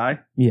 and she'd die.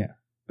 Yeah.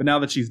 But now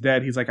that she's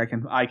dead, he's like, I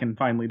can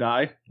finally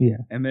die. Yeah.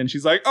 And then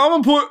she's like, I'm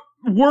gonna put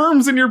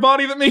worms in your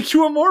body that make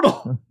you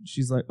immortal.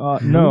 She's like,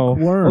 no.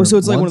 Worm, Oh, so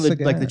it's like one of once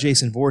the like the again.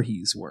 Jason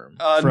Voorhees worm.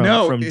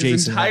 No, from his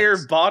Jason entire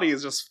X. body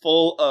is just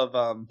full of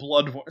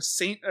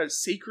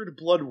sacred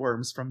blood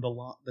worms from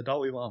the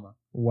Dalai Lama.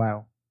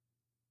 Wow.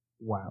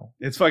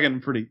 It's fucking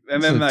pretty.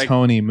 And It's then a like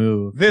Tony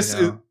move. this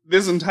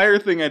entire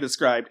thing I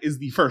described is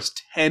the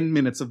first 10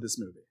 minutes of this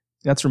movie.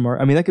 That's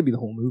remarkable. I mean, that could be the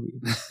whole movie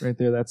right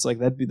there. That's like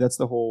that's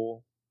the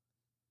whole.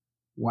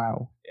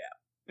 Wow.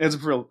 It's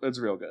real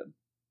good.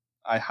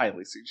 I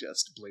highly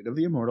suggest Blade of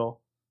the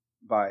Immortal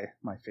by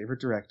my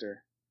favorite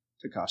director,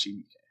 Takashi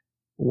Miike.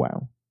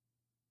 Wow.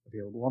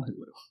 Available on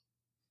Hulu.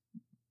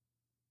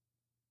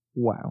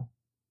 Wow.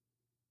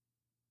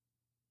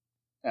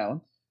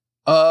 Alan?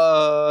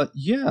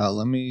 Yeah,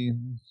 let me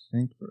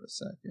think for a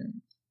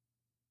second.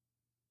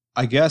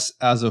 I guess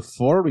as of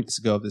 4 weeks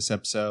ago of this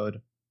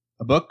episode,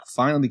 a book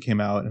finally came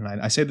out, and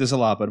I say this a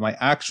lot, but my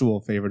actual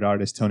favorite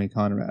artist, Tony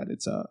Conrad.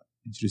 It's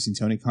introducing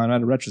Tony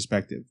Conrad, a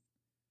retrospective.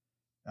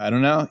 I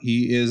don't know.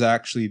 He is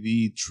actually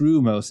the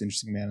true most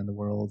interesting man in the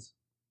world.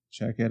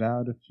 Check it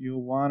out if you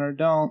want or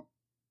don't.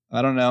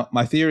 I don't know.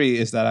 My theory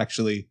is that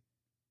actually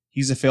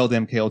he's a failed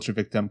MK Ultra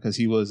victim because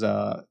he was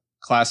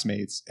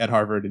classmates at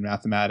Harvard in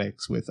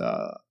mathematics with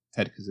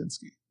Ted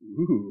Kaczynski.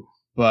 Ooh.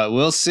 But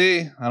we'll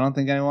see. I don't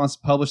think anyone wants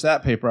to publish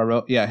that paper I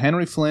wrote. Yeah,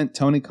 Henry Flint,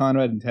 Tony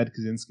Conrad, and Ted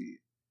Kaczynski.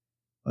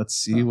 Let's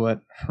see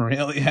what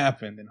really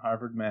happened in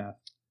Harvard math.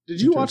 Did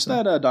you watch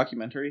that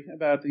documentary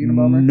about the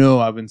Unabomber? No,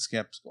 I've been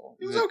skeptical.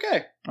 It was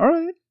okay. All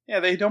right. Yeah,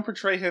 they don't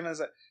portray him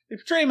they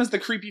portray him as the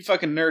creepy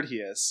fucking nerd he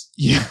is.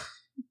 Yeah.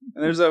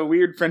 And there's a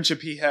weird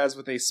friendship he has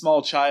with a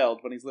small child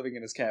when he's living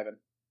in his cabin.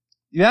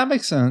 Yeah, that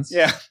makes sense.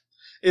 Yeah.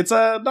 It's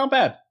not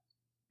bad.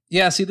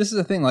 Yeah, see, this is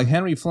the thing. Like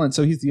Henry Flint,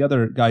 so he's the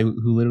other guy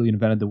who literally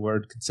invented the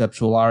word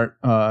conceptual art.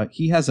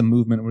 He has a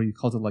movement where he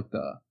calls it like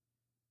the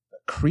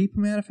creep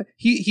manifest.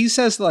 He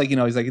says like,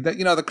 he's like,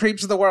 the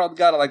creeps of the world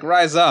gotta like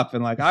rise up,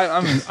 and like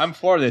I'm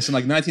for this in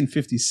like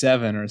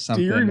 1957 or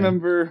something. Do you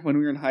remember when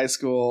we were in high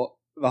school,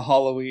 the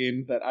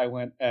Halloween that I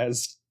went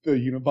as the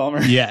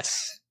Unabomber?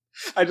 Yes.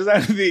 I just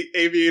had the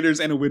aviators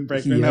and a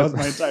windbreaker, and that was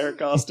my entire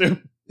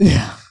costume.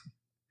 Yeah.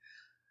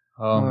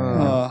 Oh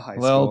man. High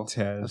Well, school.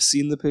 Ted. I've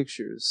seen the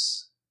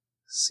pictures.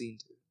 Seen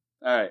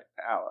it. All right,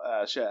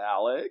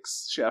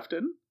 Alex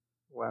Shefton.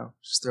 Wow.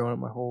 Just throwing up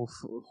my whole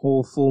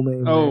full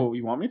name. Oh,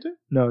 you want me to? there.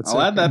 No, it's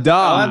I'll add that. Doxed.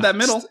 I'll add that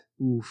middle.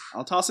 Oof.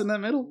 I'll toss in that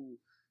middle.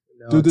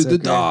 No, it's okay.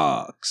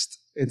 Doxed.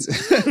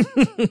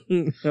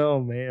 It's oh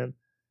man.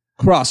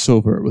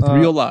 Crossover with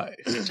real life.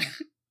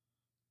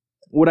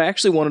 What I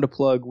actually wanted to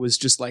plug was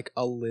just like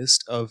a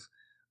list of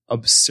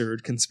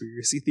absurd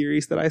conspiracy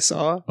theories that I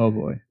saw, Oh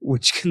boy.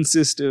 which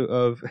consist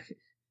of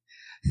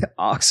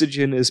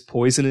oxygen is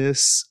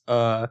poisonous,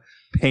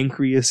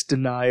 pancreas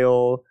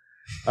denial,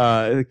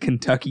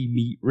 Kentucky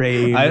meat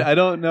raid. I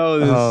don't know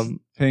this Um,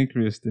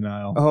 pancreas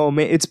denial. Oh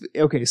man, it's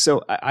okay.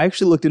 So I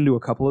actually looked into a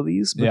couple of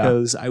these Yeah.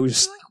 because I was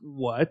just like,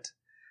 what?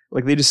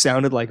 Like they just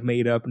sounded like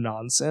made up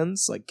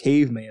nonsense, like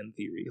caveman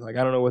theory. Like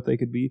I don't know what they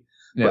could be.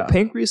 Yeah. But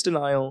pancreas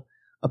denial,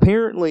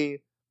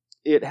 apparently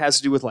it has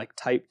to do with like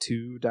type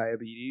 2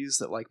 diabetes,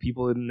 that like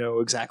people didn't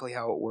know exactly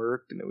how it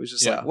worked, and it was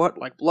just Yeah. like, what?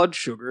 Like blood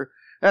sugar?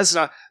 There's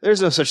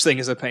no such thing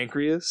as a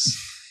pancreas.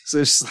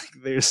 So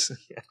there's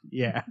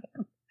yeah.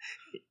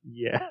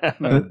 Yeah.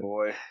 Oh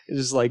boy. It's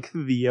just like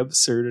the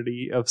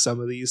absurdity of some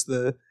of these,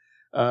 the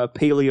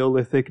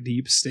Paleolithic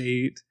deep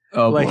state.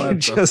 Oh like boy.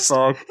 just,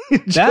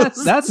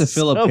 That's a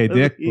Philip some K. of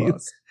Dick these.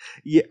 book.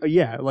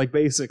 Yeah, like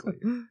basically.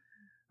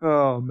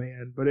 Oh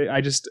man, but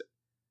I just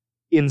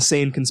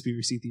insane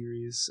conspiracy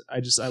theories.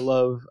 I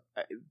love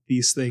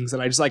these things,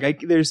 and I just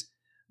like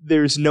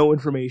there's no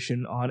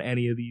information on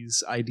any of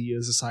these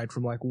ideas aside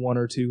from like one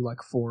or two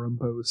like forum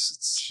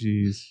posts,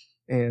 Jeez.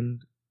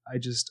 and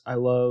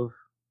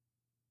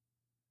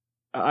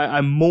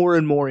I'm more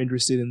and more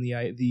interested in the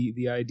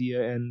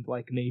idea and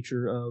like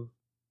nature of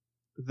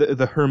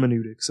the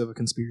hermeneutics of a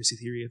conspiracy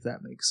theory, if that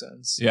makes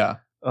sense. Yeah.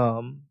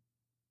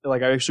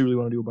 like I actually really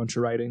want to do a bunch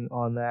of writing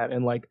on that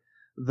and like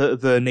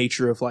the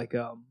nature of like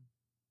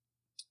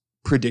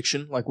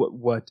prediction, like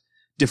what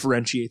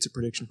differentiates a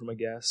prediction from a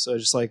guess. So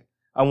just like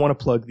I want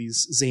to plug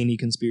these zany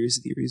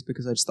conspiracy theories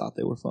because I just thought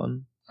they were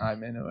fun.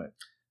 I'm into it.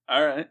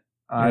 All right.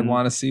 I And-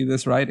 want to see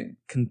this writing.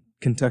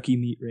 Kentucky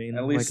meat rain.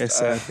 At least like I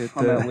said,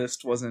 on that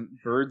list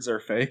wasn't birds are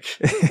fake.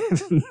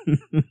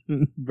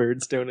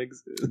 birds don't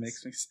exist. It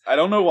makes me. I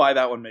don't know why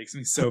that one makes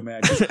me so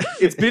mad.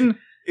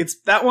 'Cause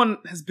that one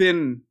has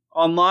been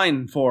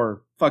online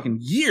for fucking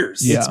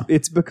years. Yeah.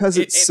 It's because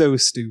it's so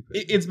stupid.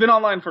 It's been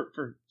online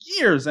for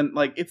years, and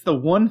like it's the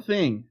one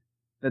thing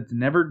that's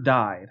never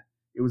died.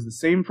 It was the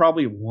same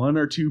probably one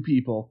or two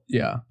people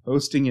Yeah.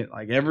 posting it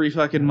like every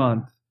fucking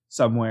month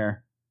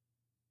somewhere,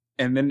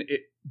 and then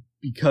it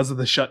because of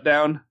the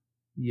shutdown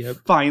Yep.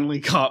 finally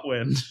caught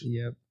wind.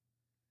 Yep.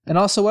 And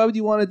also, why would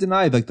you want to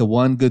deny like the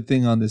one good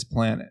thing on this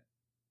planet?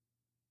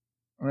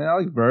 I mean, I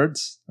like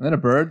birds. I'm into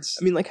birds.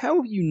 I mean, like, how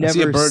have you I never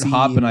see a bird seen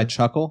hop and I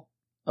chuckle.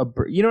 a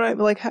bird? You know what I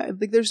mean? Like,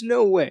 there's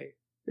no way.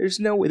 There's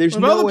no way. There's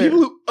What about no the way. people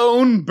who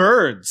own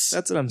birds?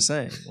 That's what I'm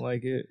saying.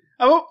 Like it.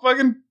 How about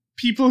fucking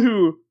people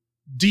who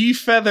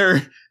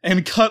defeather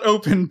and cut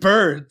open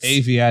birds?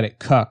 Aviatic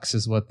cucks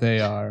is what they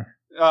are.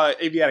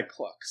 Aviatic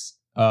clucks.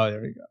 Oh,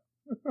 there we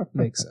go.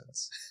 Makes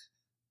sense.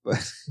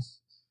 But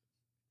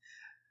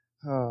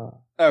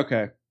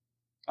Okay.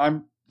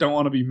 Don't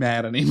want to be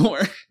mad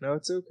anymore. no,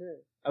 it's okay.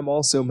 I'm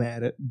also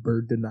mad at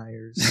bird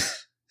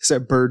deniers.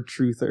 Except bird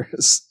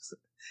truthers.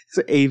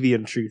 So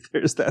avian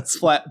truthers. That's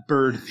Flat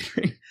bird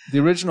theory. The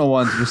original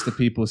ones were just the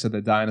people who said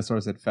the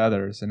dinosaurs had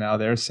feathers, and now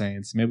they're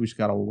saying so maybe we just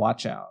gotta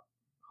watch out.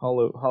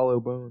 hollow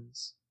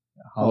bones.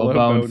 Hollow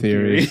bone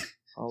theory.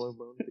 Hollow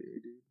bone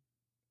theory,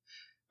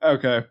 dude.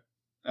 Okay.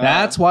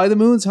 That's why the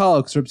moon's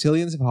hollow, because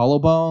reptilians have hollow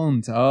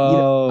bones. Oh. You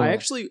know, I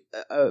actually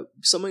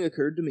something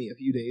occurred to me a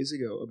few days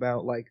ago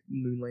about like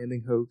moon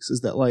landing hoax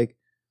is that like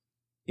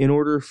in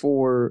order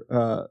for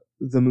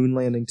the moon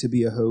landing to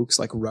be a hoax,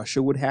 like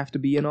Russia would have to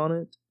be in on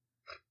it.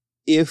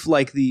 If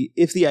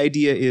the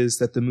idea is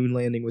that the moon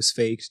landing was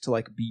faked to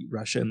like beat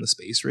Russia in the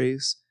space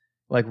race,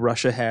 like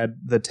Russia had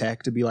the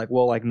tech to be like,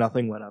 well, like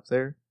nothing went up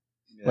there.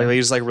 Yeah. Like they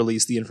just like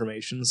released the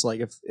information. So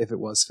like if it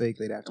was fake,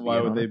 they'd have to. Why be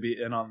in would on they it. be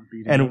in on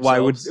beating And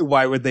themselves?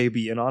 why would they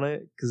be in on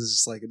it? Because it's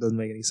just like it doesn't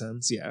make any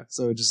sense. Yeah.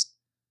 So it just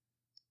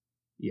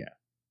yeah.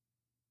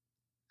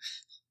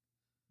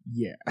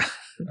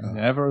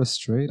 Never a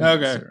straight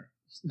Okay. answer.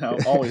 No,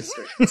 always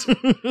straight.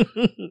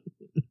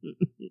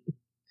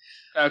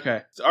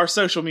 Okay. So our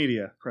social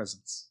media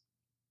presence.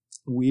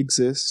 We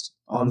exist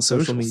on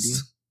social socials. media.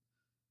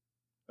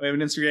 We have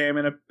an Instagram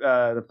and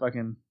the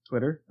fucking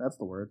Twitter. That's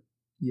the word.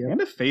 Yeah.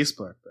 And a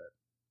Facebook, but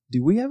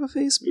Do we have a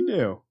Facebook? we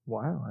do.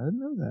 Wow, I didn't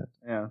know that.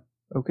 Yeah.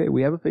 Okay,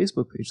 we have a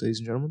Facebook page, ladies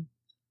and gentlemen.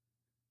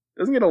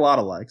 Doesn't get a lot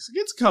of likes. It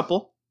gets a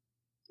couple.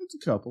 It's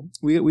a couple.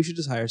 We should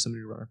just hire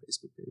somebody to run our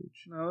Facebook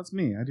page. No, that's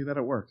me. I do that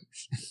at work.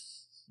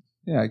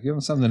 Yeah, give them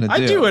something to do.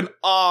 I do an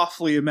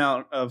awfully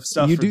amount of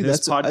stuff You for do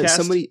this that's podcast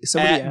somebody at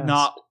asked.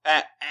 not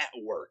at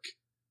work.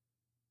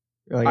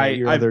 Like at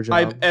your other job.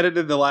 I've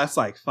edited the last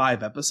like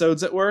 5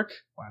 episodes at work.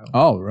 Wow.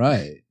 Oh,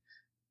 right.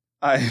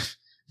 I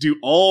do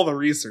all the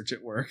research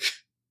at work.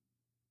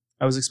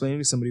 I was explaining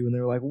to somebody when they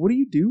were like, "What do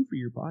you do for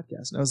your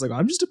podcast?" And I was like,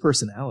 "I'm just a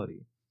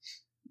personality."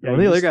 Yeah, One of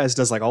the you other guys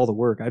does like all the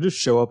work. I just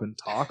show up and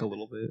talk a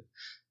little bit.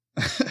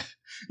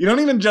 You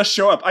don't even just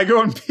show up. I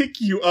go and pick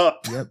you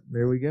up. Yep,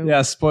 there we go.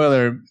 Yeah,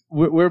 spoiler.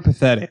 We're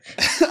pathetic.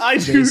 I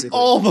do Basically.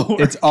 all the work.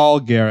 It's all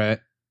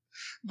Garrett.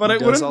 but He it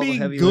does wouldn't all the be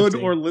heavy good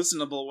lifting. or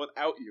listenable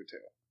without you two.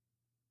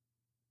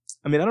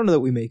 I mean, I don't know that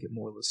we make it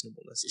more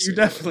listenable necessarily. You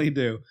definitely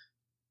do.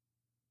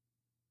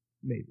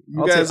 Maybe.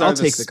 You guys are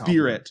the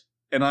spirit,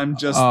 and I'm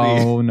just the...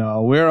 Oh,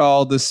 no. We're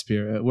all the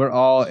spirit. We're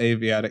all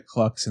aviatic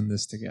clucks in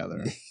this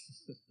together.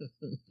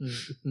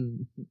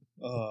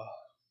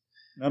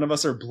 None of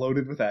us are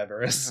bloated with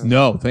avarice.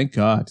 No, thank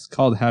God. It's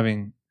called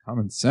having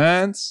common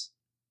sense.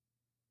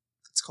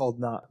 It's called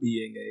not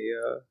being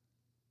a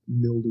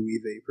mildewy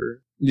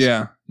vapor.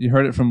 Yeah, you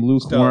heard it from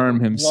Just Lukeworm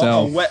a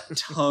himself. wet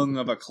tongue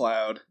of a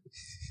cloud.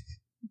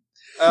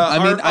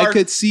 I mean, I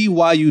could see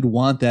why you'd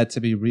want that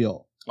to be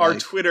real. Our Like,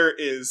 Twitter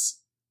is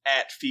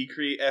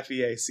 @Feacre,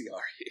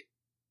 Feacre.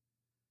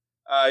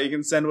 You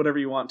can send whatever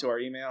you want to our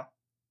email.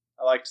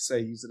 I like to say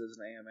use it as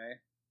an AMA,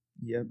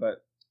 Yeah,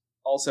 but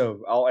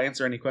also I'll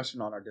answer any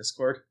question on our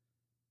Discord.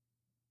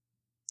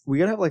 we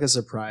gotta have like a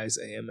surprise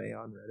AMA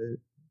on Reddit.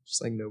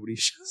 Just like nobody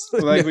shows.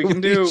 Like, we can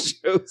nobody do-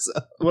 shows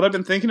up. What I've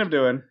been thinking of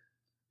doing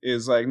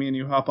is like me and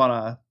you hop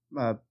on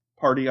a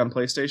party on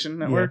PlayStation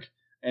Network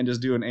and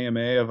just do an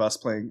AMA of us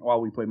playing while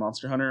we play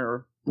Monster Hunter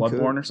or We could.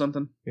 Bloodborne or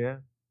something. Yeah.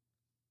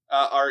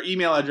 Our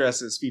email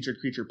address is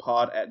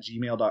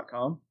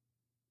featuredcreaturepod@gmail.com.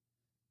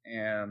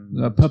 And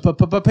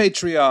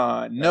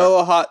Patreon.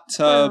 No hot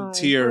tub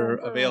tier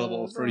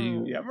available for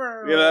you. Yeah.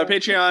 we have a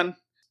Patreon.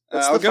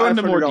 What's I'll the go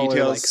into more $500,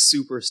 details. like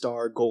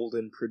superstar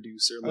golden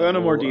producer. I'll go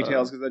into more level,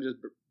 details because I just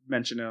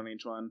mentioned it on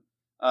each one.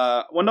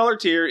 $1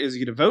 tier is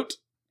you get a vote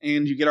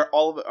and you get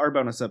all of our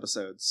bonus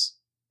episodes.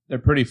 They're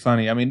pretty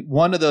funny. I mean,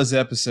 one of those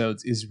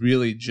episodes is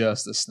really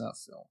just a snuff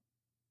film.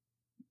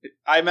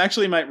 I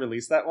actually might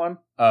release that one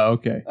Oh,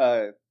 okay.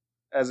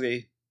 as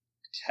a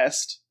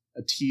test,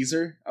 a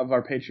teaser of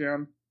our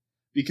Patreon,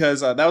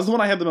 because that was the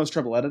one I had the most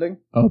trouble editing.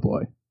 Oh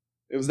boy.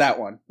 It was that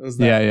one. It was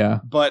that.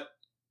 Yeah. But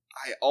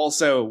I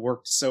also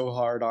worked so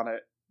hard on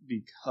it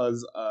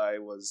because I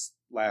was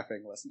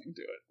laughing listening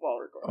to it while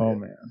recording. Oh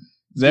it. man.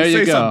 There You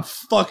you say go. some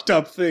fucked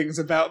up things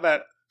about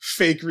that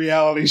fake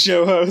reality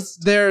show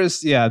host.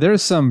 There's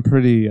some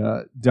pretty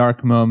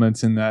dark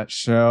moments in that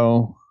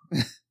show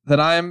that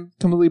I'm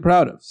completely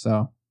proud of.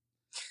 So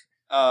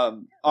Our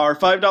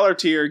 $5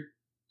 tier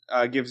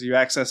gives you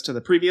access to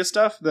the previous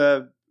stuff,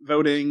 the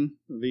voting,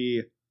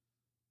 the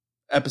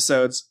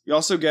episodes. You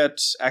also get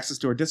access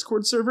to our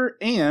Discord server,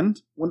 and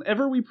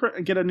whenever we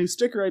get a new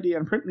sticker idea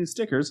and print new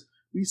stickers,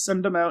 we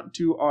send them out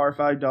to our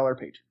 $5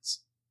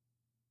 patrons.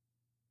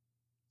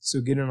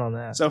 So get in on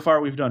that. So far,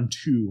 we've done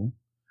 2,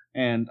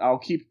 and I'll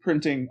keep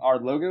printing our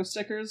logo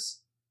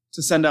stickers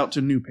to send out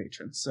to new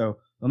patrons. So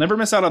you'll never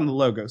miss out on the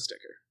logo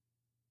sticker.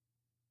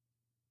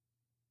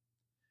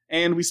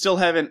 And we still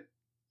haven't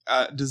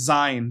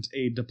designed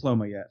a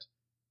diploma yet.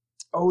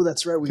 Oh,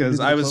 that's right. Because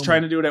I was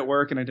trying to do it at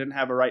work and I didn't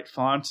have a right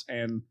font,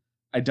 and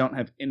I don't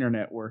have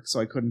internet work, so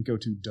I couldn't go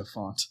to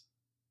DaFont.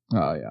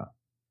 oh yeah.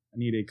 I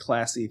need a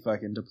classy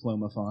fucking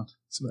diploma font.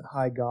 some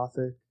high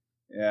gothic.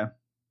 Yeah.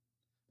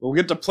 But we'll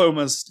get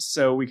diplomas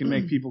so we can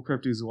make people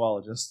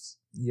cryptozoologists.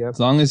 Yep. As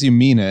long as you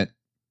mean it,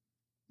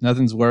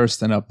 nothing's worse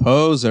than a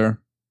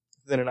poser.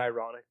 Then an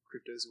ironic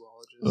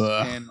cryptozoologist.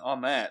 Ugh. And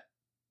on that,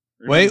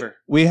 Wait,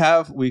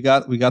 remember, we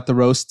got the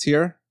roast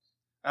tier.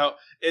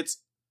 it's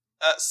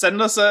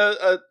send us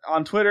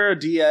on Twitter a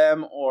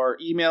DM or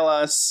email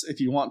us if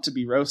you want to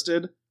be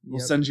roasted. We'll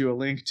Yep. send you a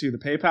link to the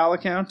PayPal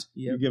account.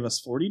 Yep. You give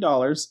us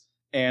 $40,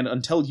 and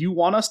until you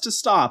want us to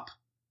stop,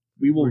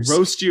 we will We're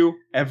roast you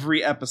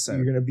every episode.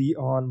 You're gonna be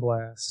on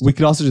blast. We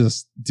could also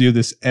just do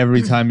this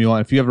every time you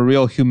want. If you have a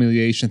real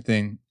humiliation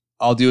thing,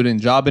 I'll do it in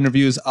job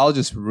interviews. I'll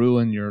just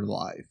ruin your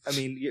life. I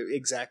mean,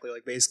 exactly.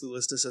 Like, basically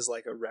list us as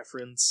like a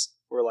reference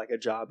or like a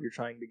job you're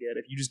trying to get.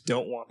 If you just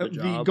don't want the The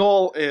job,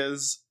 goal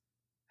is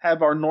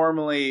have our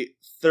normally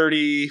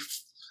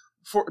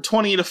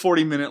 20 to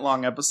 40 minute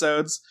long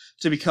episodes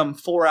to become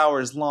 4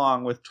 hours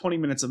long with 20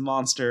 minutes of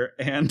Monster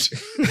and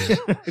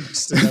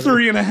Just another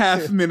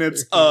 3.5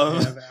 minutes of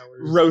 3.5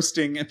 hours.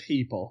 roasting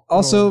people.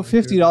 Also, Oh my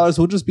 $50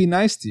 will just be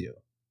nice to you.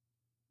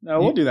 No,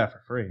 we'll do that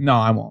for free. No,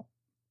 I won't.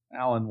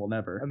 Alan will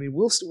never. I mean,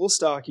 we'll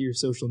stalk your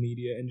social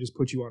media and just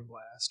put you on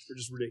blast for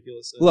just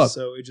ridiculousness. Look.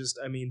 So it just,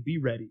 I mean, be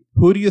ready.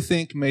 Who do you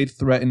think made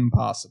Threaten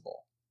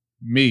possible?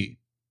 Me.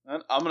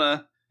 I'm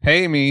gonna.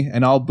 Pay me,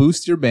 and I'll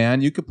boost your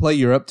band. You could play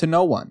Europe to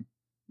no one.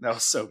 That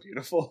was so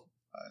beautiful.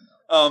 I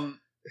know.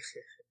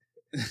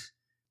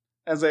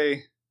 As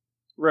a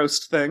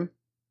roast thing,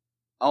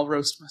 I'll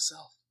roast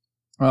myself.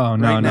 Oh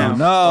no, Right no, now.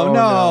 no, Oh,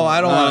 no!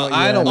 I don't Oh, want.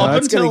 I yeah, don't no, want. Up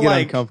it's gonna until, get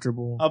like,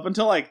 uncomfortable. Up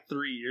until like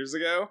 3 years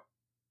ago,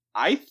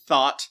 I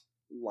thought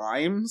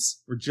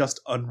limes were just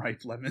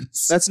unripe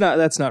lemons. That's not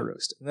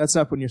roasting. That's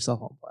not putting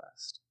yourself on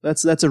blast.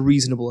 That's a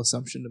reasonable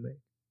assumption to make.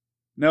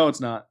 No,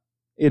 it's not.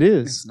 It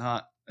It's is.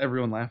 not.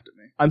 Everyone laughed at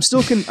me. I'm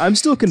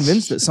still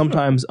convinced that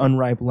sometimes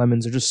unripe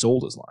lemons are just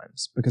sold as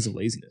limes because of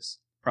laziness.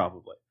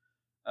 Probably.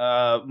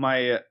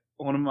 My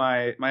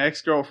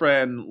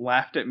ex-girlfriend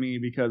laughed at me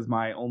because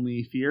my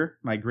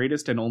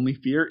greatest and only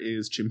fear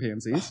is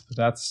chimpanzees.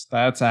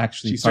 That's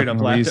actually She straight up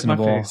fucking laughed at my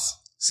reasonable. face.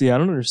 See, I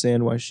don't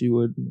understand why she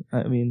would.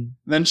 I mean,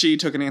 Then she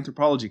took an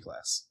anthropology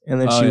class, and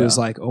then Oh, she yeah. was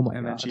like, "Oh my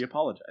and god!" then she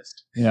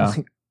apologized. Yeah.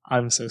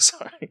 I'm so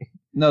sorry.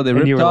 No, they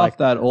And you ripped were off like,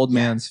 that old yeah.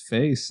 man's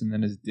face and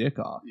then his dick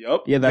off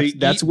Yup. Yeah, that's- They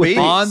that's eat what they-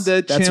 babies. on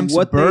the That's chimp's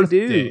what they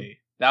birthday. do.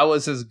 That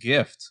was his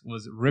gift.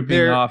 Was ripping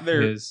They're- off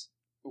they're- his.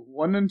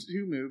 1 and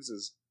 2 moves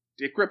is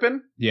dick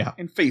ripping Yeah.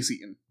 and face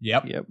eating.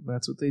 Yep. Yep,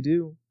 that's what they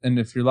do. And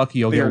if you're lucky,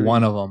 you'll They're get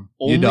one of them.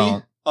 Only You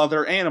don't.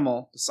 other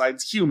animal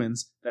besides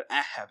humans that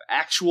have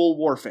actual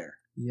warfare.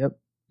 Yep,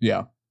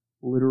 Yeah.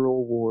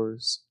 literal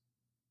wars.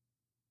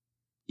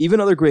 Even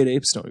other great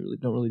apes don't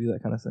really do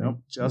that kind of thing.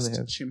 Nope, just They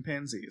have-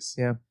 chimpanzees.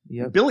 yeah,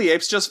 yep, Billy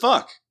apes just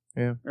fuck.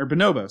 Yeah. Or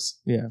bonobos.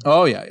 yeah.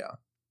 Oh yeah, yeah.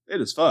 It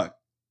is fuck.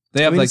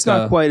 They I have mean, like it's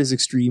not quite as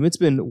extreme. It's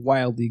been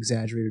wildly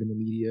exaggerated in the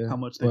media. How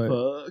much they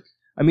but- fuck.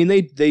 I mean,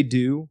 they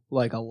do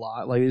like a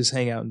lot. Like they just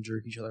hang out and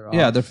jerk each other off.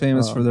 Yeah, they're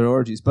famous for Um, their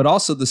orgies, but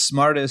also the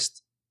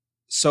smartest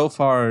so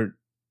far.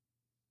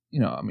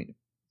 You know, I mean,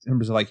 in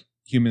terms of like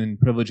human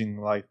privileging,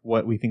 like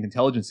what we think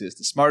intelligence is,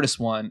 the smartest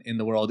one in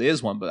the world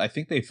is one. But I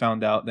think they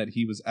found out that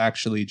he was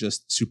actually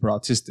just super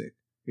autistic.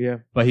 yeah.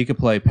 But he could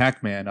play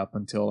Pac-Man up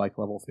until like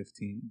level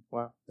 15.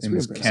 Wow, that's Name pretty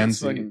was impressive. Ken. That's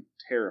Kenzie. fucking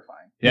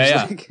terrifying. Yeah, It's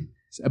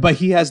yeah. like- But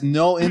he has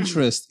no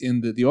interest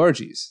in the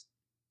orgies.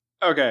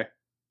 Okay.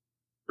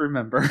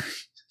 Remember,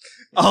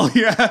 all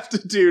you have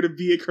to do to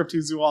be a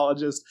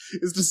cryptozoologist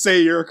is to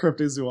say you're a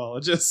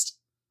cryptozoologist.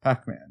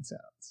 Pac-Man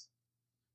sound.